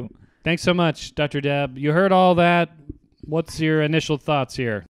 Same to you. Thanks so much, Dr. Deb. You heard all that. What's your initial thoughts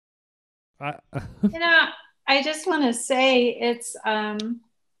here? I just want to say it's,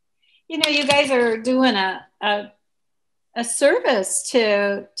 you guys are doing a service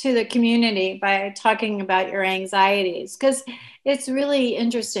to the community by talking about your anxieties, because it's really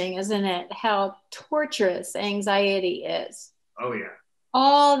interesting, isn't it, how torturous anxiety is. Oh, yeah.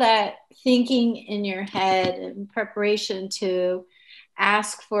 All that thinking in your head in preparation to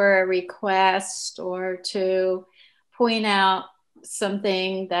ask for a request or to point out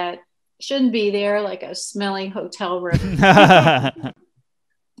something that shouldn't be there, like a smelly hotel room.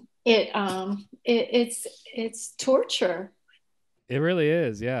 It's torture. It really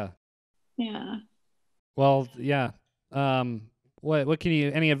is, yeah. Yeah. Well, yeah. What can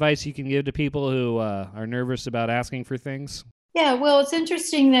you? Any advice you can give to people who are nervous about asking for things? Yeah. Well, it's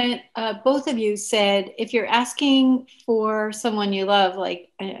interesting that both of you said if you're asking for someone you love, like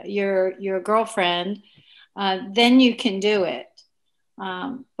your girlfriend, then you can do it.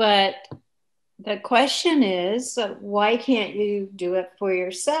 But the question is, why can't you do it for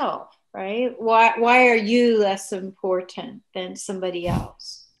yourself, right? Why are you less important than somebody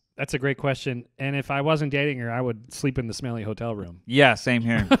else? That's a great question. And if I wasn't dating her, I would sleep in the smelly hotel room. Yeah, same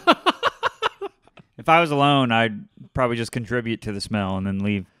here. If I was alone, I'd probably just contribute to the smell and then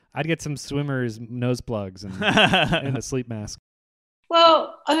leave. I'd get some swimmer's nose plugs and a sleep mask.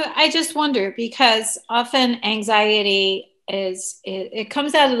 Well, I just wonder, because often anxiety it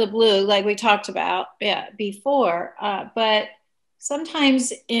comes out of the blue, like we talked about before, but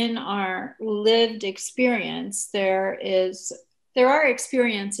sometimes in our lived experience, there are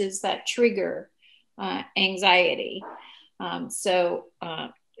experiences that trigger anxiety. So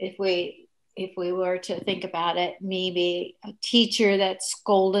if we were to think about it, maybe a teacher that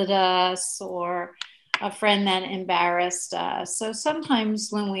scolded us or a friend that embarrassed us. So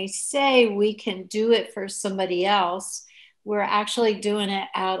sometimes when we say we can do it for somebody else, we're actually doing it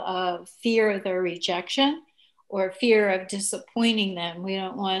out of fear of their rejection or fear of disappointing them. We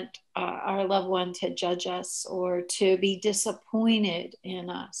don't want our loved one to judge us or to be disappointed in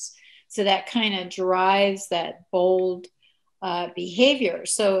us. So that kind of drives that bold behavior.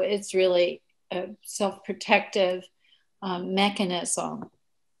 So it's really a self-protective mechanism.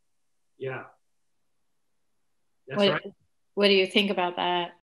 Yeah. What do you think about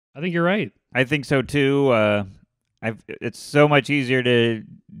that? I think you're right. I think so too. It's so much easier to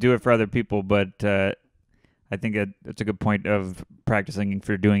do it for other people, but I think it's a good point of practicing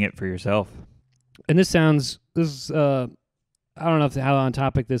for doing it for yourself. And this I don't know how on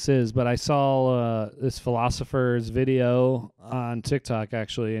topic this is, but I saw this philosopher's video on TikTok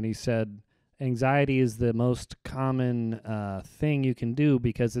actually, and he said anxiety is the most common thing you can do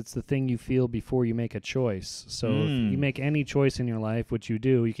because it's the thing you feel before you make a choice. So if you make any choice in your life, which you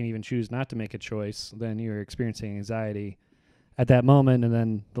do, you can even choose not to make a choice, then you're experiencing anxiety at that moment, and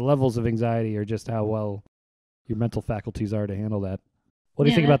then the levels of anxiety are just how well your mental faculties are to handle that. What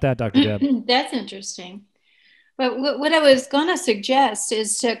do you think about that, Dr. Deb? That's interesting. But what I was going to suggest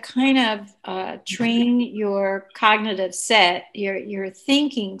is to kind of train your cognitive set, your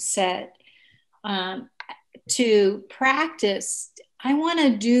thinking set, to practice. I want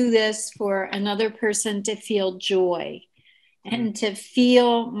to do this for another person to feel joy and to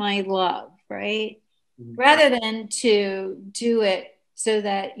feel my love, right? Rather than to do it so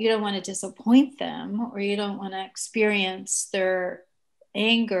that you don't want to disappoint them or you don't want to experience their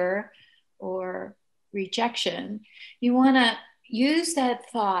anger or rejection. You want to use that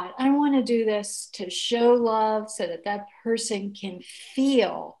thought. I want to do this to show love so that that person can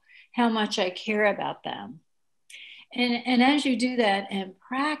feel how much I care about them. And as you do that and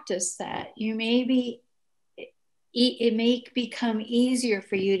practice that, it may become easier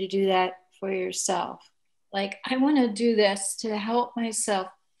for you to do that for yourself. Like, I want to do this to help myself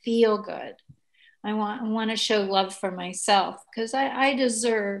feel good. I want to show love for myself because I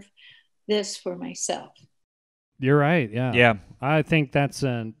deserve this for myself. You're right. Yeah. Yeah. I think that's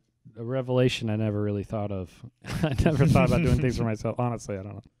a revelation I never really thought of. I never thought about doing things for myself. Honestly, I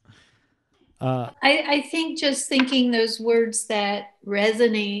don't know. I think just thinking those words that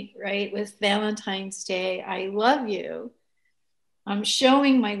resonate, right, with Valentine's Day, I love you. I'm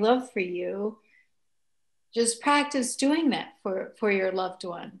showing my love for you. Just practice doing that for your loved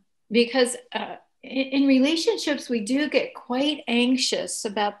one. Because in relationships, we do get quite anxious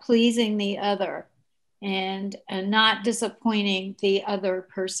about pleasing the other and not disappointing the other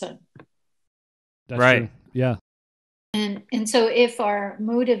person. That's right. True. Yeah. And so if our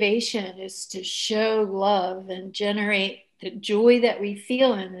motivation is to show love and generate the joy that we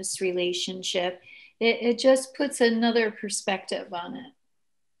feel in this relationship, it just puts another perspective on it.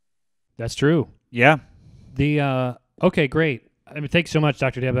 That's true. Yeah. Okay, great. I mean, thanks so much,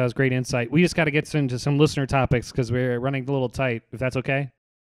 Dr. Deb. That was great insight. We just got to get into some listener topics because we're running a little tight, if that's okay.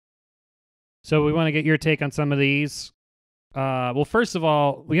 So we want to get your take on some of these. Well, first of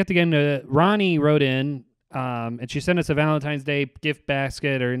all, we have to get into, Ronnie wrote in, and she sent us a Valentine's Day gift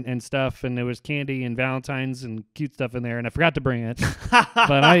basket and stuff, and there was candy and Valentine's and cute stuff in there, and I forgot to bring it.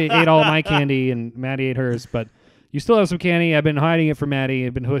 But I ate all my candy, and Maddie ate hers, but you still have some candy. I've been hiding it from Maddie.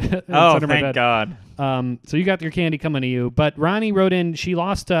 I've been under my bed. God. So you got your candy coming to you. But Ronnie wrote in, she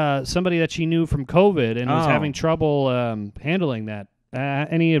lost somebody that she knew from COVID and was having trouble handling that.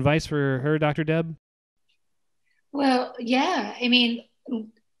 Any advice for her, Dr. Deb? Well, yeah. I mean,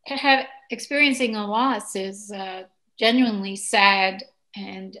 experiencing a loss is genuinely sad,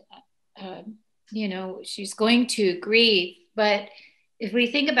 and she's going to grieve. But if we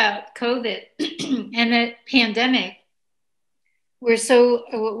think about COVID and the pandemic,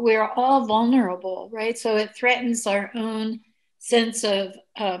 we're all vulnerable, right? So it threatens our own sense of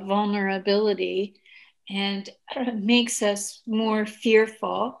vulnerability and makes us more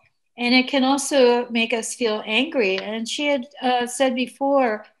fearful. And it can also make us feel angry. And she had said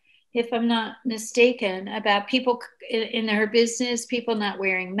before, if I'm not mistaken, about people in her business, people not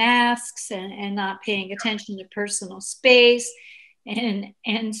wearing masks and not paying attention to personal space.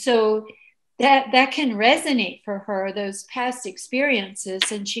 And so that can resonate for her, those past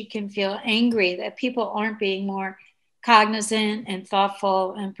experiences, and she can feel angry that people aren't being more cognizant and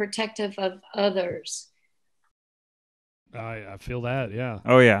thoughtful and protective of others. I feel that, yeah.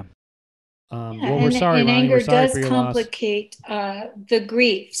 Oh, yeah. Well, we're sorry, and Ronnie. anger We're sorry does for your complicate the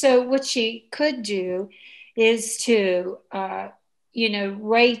grief. So what she could do is to,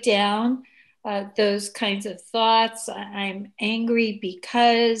 write down those kinds of thoughts. I'm angry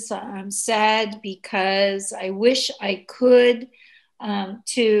because, I'm sad because, I wish I could,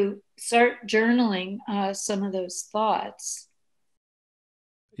 to start journaling some of those thoughts.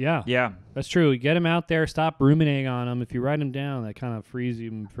 Yeah. Yeah. That's true. Get them out there. Stop ruminating on them. If you write them down, that kind of frees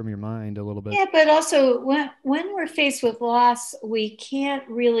them from your mind a little bit. Yeah, but also when we're faced with loss, we can't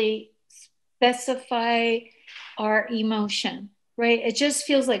really specify our emotion, right? It just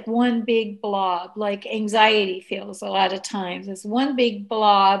feels like one big blob, like anxiety feels a lot of times. It's one big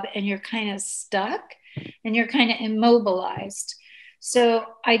blob and you're kind of stuck and you're kind of immobilized. So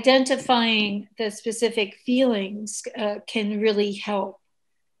identifying the specific feelings can really help,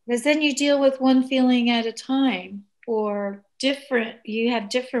 because then you deal with one feeling at a time, or you have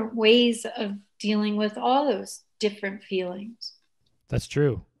different ways of dealing with all those different feelings. That's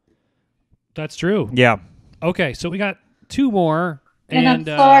true. That's true. Yeah. Okay, so we got 2 more. And I'm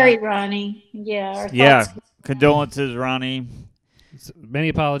sorry, Ronnie. Yeah. Yeah. Condolences, Ronnie. Many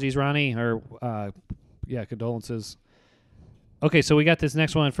apologies, Ronnie. Or, condolences. Okay, so we got this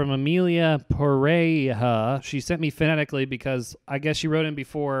next one from Amelia Pereja. She sent me phonetically because I guess she wrote in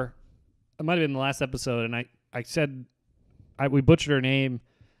before. It might have been the last episode, and I said we butchered her name,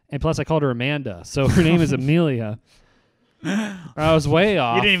 and plus I called her Amanda. So her name is Amelia. I was way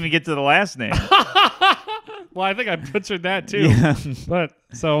off. You didn't even get to the last name. Well, I think I butchered that too. Yeah. But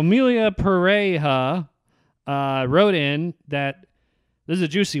so Amelia Pereja wrote in that this is a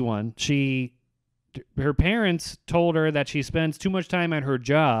juicy one. Her parents told her that she spends too much time at her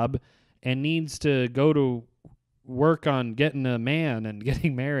job and needs to go to work on getting a man and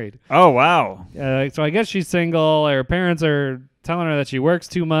getting married. Oh, wow. So I guess she's single. Her parents are telling her that she works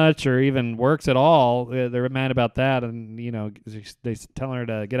too much or even works at all. They're mad about that, and they're telling her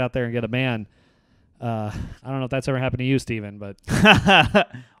to get out there and get a man. I don't know if that's ever happened to you, Steven, but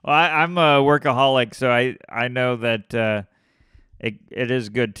Well, I'm a workaholic, so I know that it is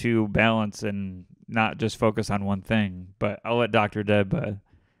good to balance and not just focus on one thing. But I'll let Dr. Deb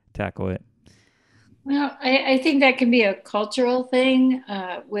tackle it. Well, I think that can be a cultural thing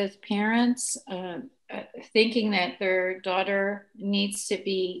with parents thinking that their daughter needs to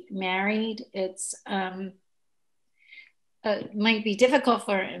be married. It's might be difficult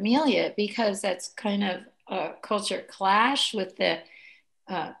for Amelia because that's kind of a culture clash with the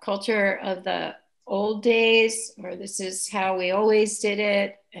culture of the old days, or this is how we always did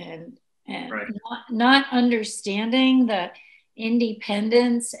it, and right. not understanding the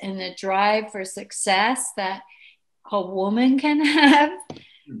independence and the drive for success that a woman can have,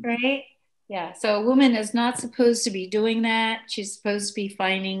 right? Yeah, so a woman is not supposed to be doing that. She's supposed to be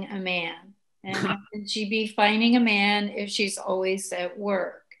finding a man. And how can she be finding a man if she's always at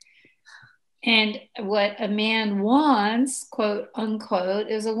work? And what a man wants, quote unquote,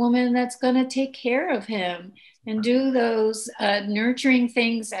 is a woman that's going to take care of him and do those nurturing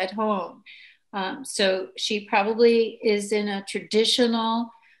things at home. So she probably is in a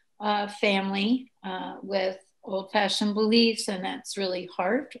traditional family with old-fashioned beliefs, and that's really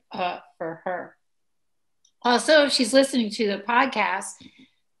hard for her. Also, if she's listening to the podcast,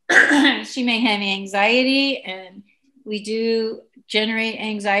 she may have anxiety, and we do generate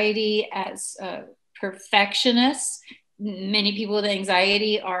anxiety as perfectionists. Many people with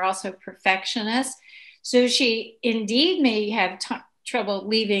anxiety are also perfectionists. So she indeed may have trouble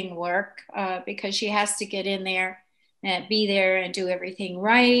leaving work because she has to get in there and be there and do everything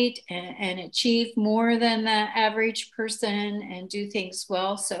right and achieve more than the average person and do things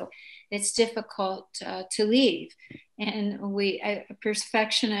well. So it's difficult to leave. And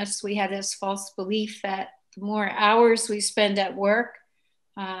perfectionists, we have this false belief that the more hours we spend at work,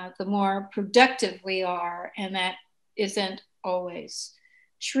 the more productive we are. And that isn't always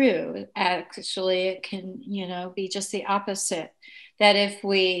true. Actually, it can, be just the opposite. That if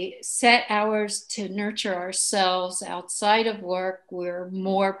we set hours to nurture ourselves outside of work, we're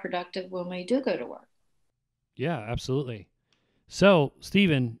more productive when we do go to work. Yeah, absolutely. So,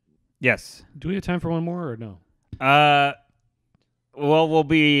 Steven. Yes. Do we have time for one more or no? Well, we'll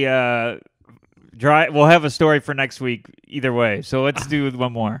be dry. We'll have a story for next week either way. So let's do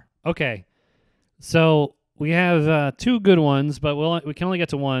one more. Okay. So we have 2 good ones, but we can only get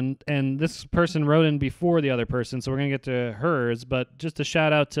to one. And this person wrote in before the other person, so we're going to get to hers. But just a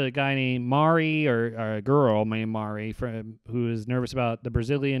shout out to a guy named Mari, or a girl named Mari, who is nervous about the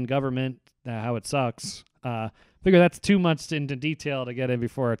Brazilian government, how it sucks. Figure that's too much into detail to get in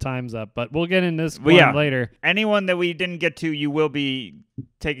before our time's up, but we'll get in this one later. Anyone that we didn't get to, you will be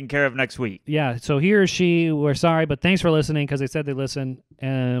taken care of next week. Yeah, so he or she, we're sorry, but thanks for listening because they said they listen.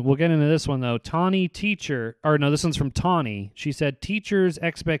 And we'll get into this one, though. This one's from Tawny. She said, teachers'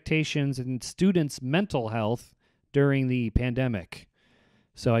 expectations and students' mental health during the pandemic.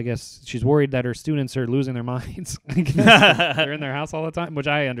 So I guess she's worried that her students are losing their minds. They're in their house all the time, which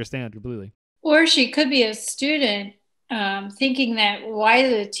I understand completely. Or she could be a student thinking that why do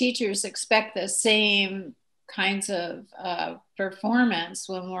the teachers expect the same kinds of performance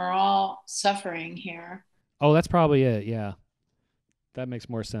when we're all suffering here? Oh, that's probably it. Yeah, that makes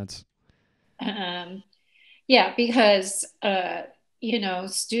more sense. Yeah, because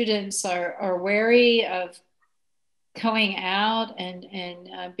students are wary of going out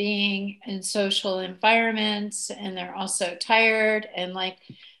and being in social environments, and they're also tired. And like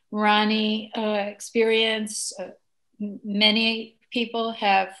Ronnie experienced, many people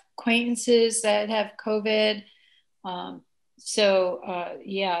have acquaintances that have COVID.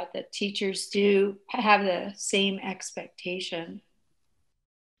 Yeah, the teachers do have the same expectation.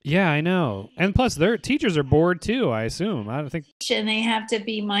 Yeah, I know. And plus, their teachers are bored too, I assume. I don't think. And they have to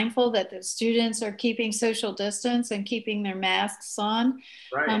be mindful that the students are keeping social distance and keeping their masks on.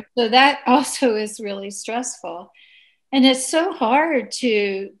 Right. So that also is really stressful. And it's so hard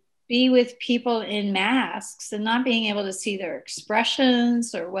to be with people in masks and not being able to see their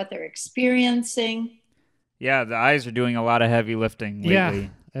expressions or what they're experiencing. Yeah, the eyes are doing a lot of heavy lifting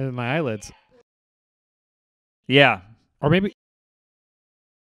lately. Yeah, my eyelids. Yeah. Or maybe.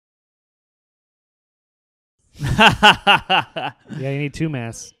 Yeah, you need 2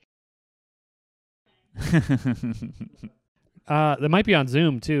 masks. That might be on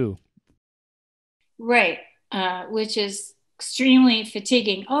Zoom too. Right, which is extremely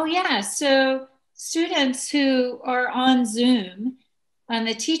fatiguing. Oh yeah, so students who are on Zoom and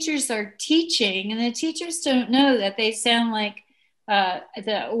the teachers are teaching, and the teachers don't know that they sound like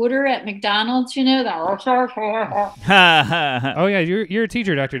the order at McDonald's, the Oh yeah, you're a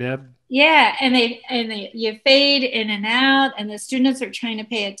teacher, Dr. Deb. Yeah, and you fade in and out, and the students are trying to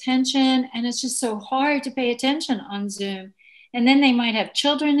pay attention, and it's just so hard to pay attention on Zoom. And then they might have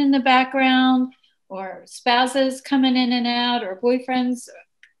children in the background, or spouses coming in and out, or boyfriends,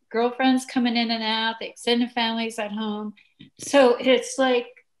 girlfriends coming in and out, the extended families at home. So it's like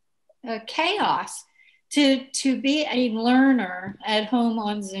a chaos to be a learner at home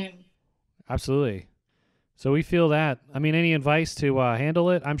on Zoom. Absolutely. So we feel that. I mean, any advice to handle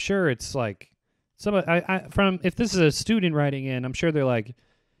it? I'm sure it's like if this is a student writing in, I'm sure they're like,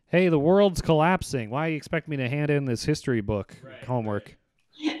 "Hey, the world's collapsing. Why do you expect me to hand in this history book homework?"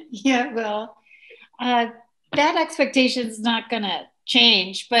 Yeah, well, that expectation is not going to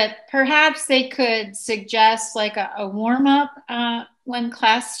change, but perhaps they could suggest like a warm up when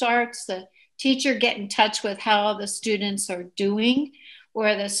class starts. The teacher get in touch with how the students are doing,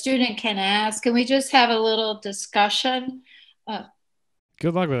 where the student can ask, can we just have a little discussion?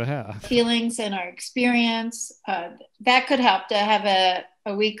 Good luck with that. Feelings and our experience. That could help to have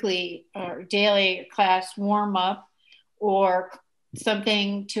a weekly or daily class warm up, or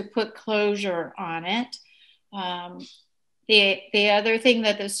something to put closure on it. The other thing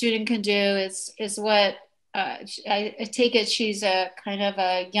that the student can do is what I take it she's a kind of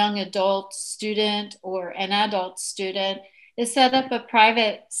a young adult student or an adult student, is set up a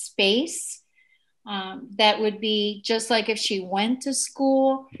private space that would be just like if she went to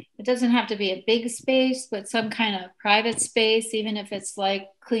school. It doesn't have to be a big space, but some kind of private space, even if it's like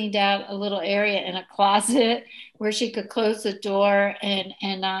cleaned out a little area in a closet where she could close the door and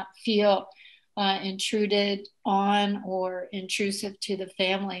not feel intruded on or intrusive to the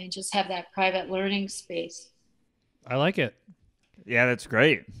family, and just have that private learning space. I like it. Yeah, that's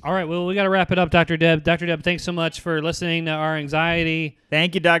great. All right, well, we got to wrap it up, Dr. Deb. Dr. Deb, thanks so much for listening to our anxiety.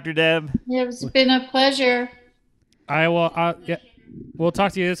 Thank you, Dr. Deb. It's been a pleasure. I will. Yeah, we'll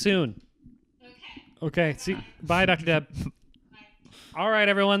talk to you soon. Okay. See. Bye, Dr. Deb. All right,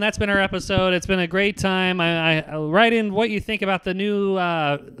 everyone. That's been our episode. It's been a great time. I write in what you think about the new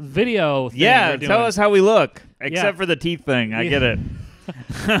video thing Yeah, we're doing. tell us how we look, except for the teeth thing. I get it.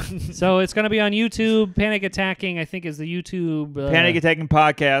 So it's going to be on YouTube. Panic Attacking, I think, is the YouTube. Panic Attacking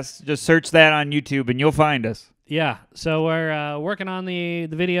Podcast. Just search that on YouTube, and you'll find us. Yeah. So we're working on the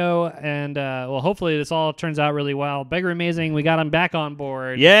video, and well, hopefully this all turns out really well. Beggar Amazing, we got him back on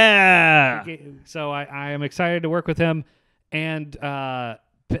board. Yeah. So I am excited to work with him. And the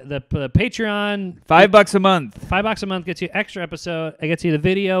Patreon, $5 a month. $5 a month gets you extra episode. It gets you the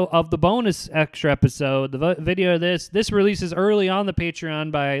video of the bonus extra episode. The video of this releases early on the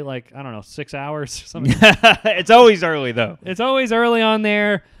Patreon by 6 hours. Something. It's always early though. It's always early on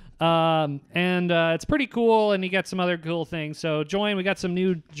there, and it's pretty cool. And you get some other cool things. So join. We got some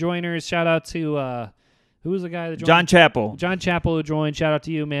new joiners. Shout out to who was the guy that joined? John Chappell. John Chappell who joined. Shout out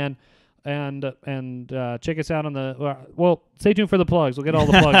to you, man. And check us out on the stay tuned for the plugs. We'll get all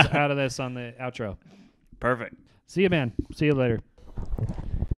the plugs out of this on the outro. Perfect. See you, man. See you later.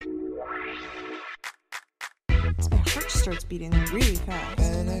 It's my heart starts beating really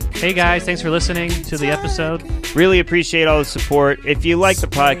fast. Hey guys, thanks for listening to the episode. Really appreciate all the support. If you like the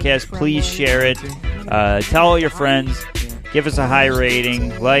podcast, please share it. Tell all your friends. Give us a high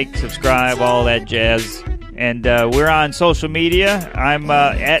rating. Like, subscribe, all that jazz. And we're on social media. I'm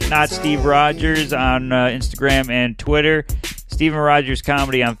at Not Steve Rogers on Instagram and Twitter. Steven Rogers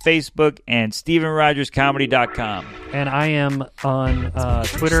Comedy on Facebook and StevenRogersComedy.com. And I am on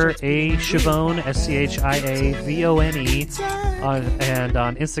Twitter, A Chavone, SCHIAVONE. And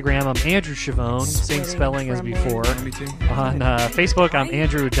on Instagram, I'm Andrew Chavone, same spelling as before. On Facebook, I'm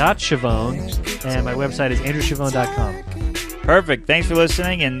Andrew.Chavone. And my website is AndrewChavone.com. Perfect. Thanks for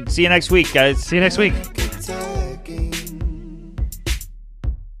listening, and see you next week, guys. See you next week.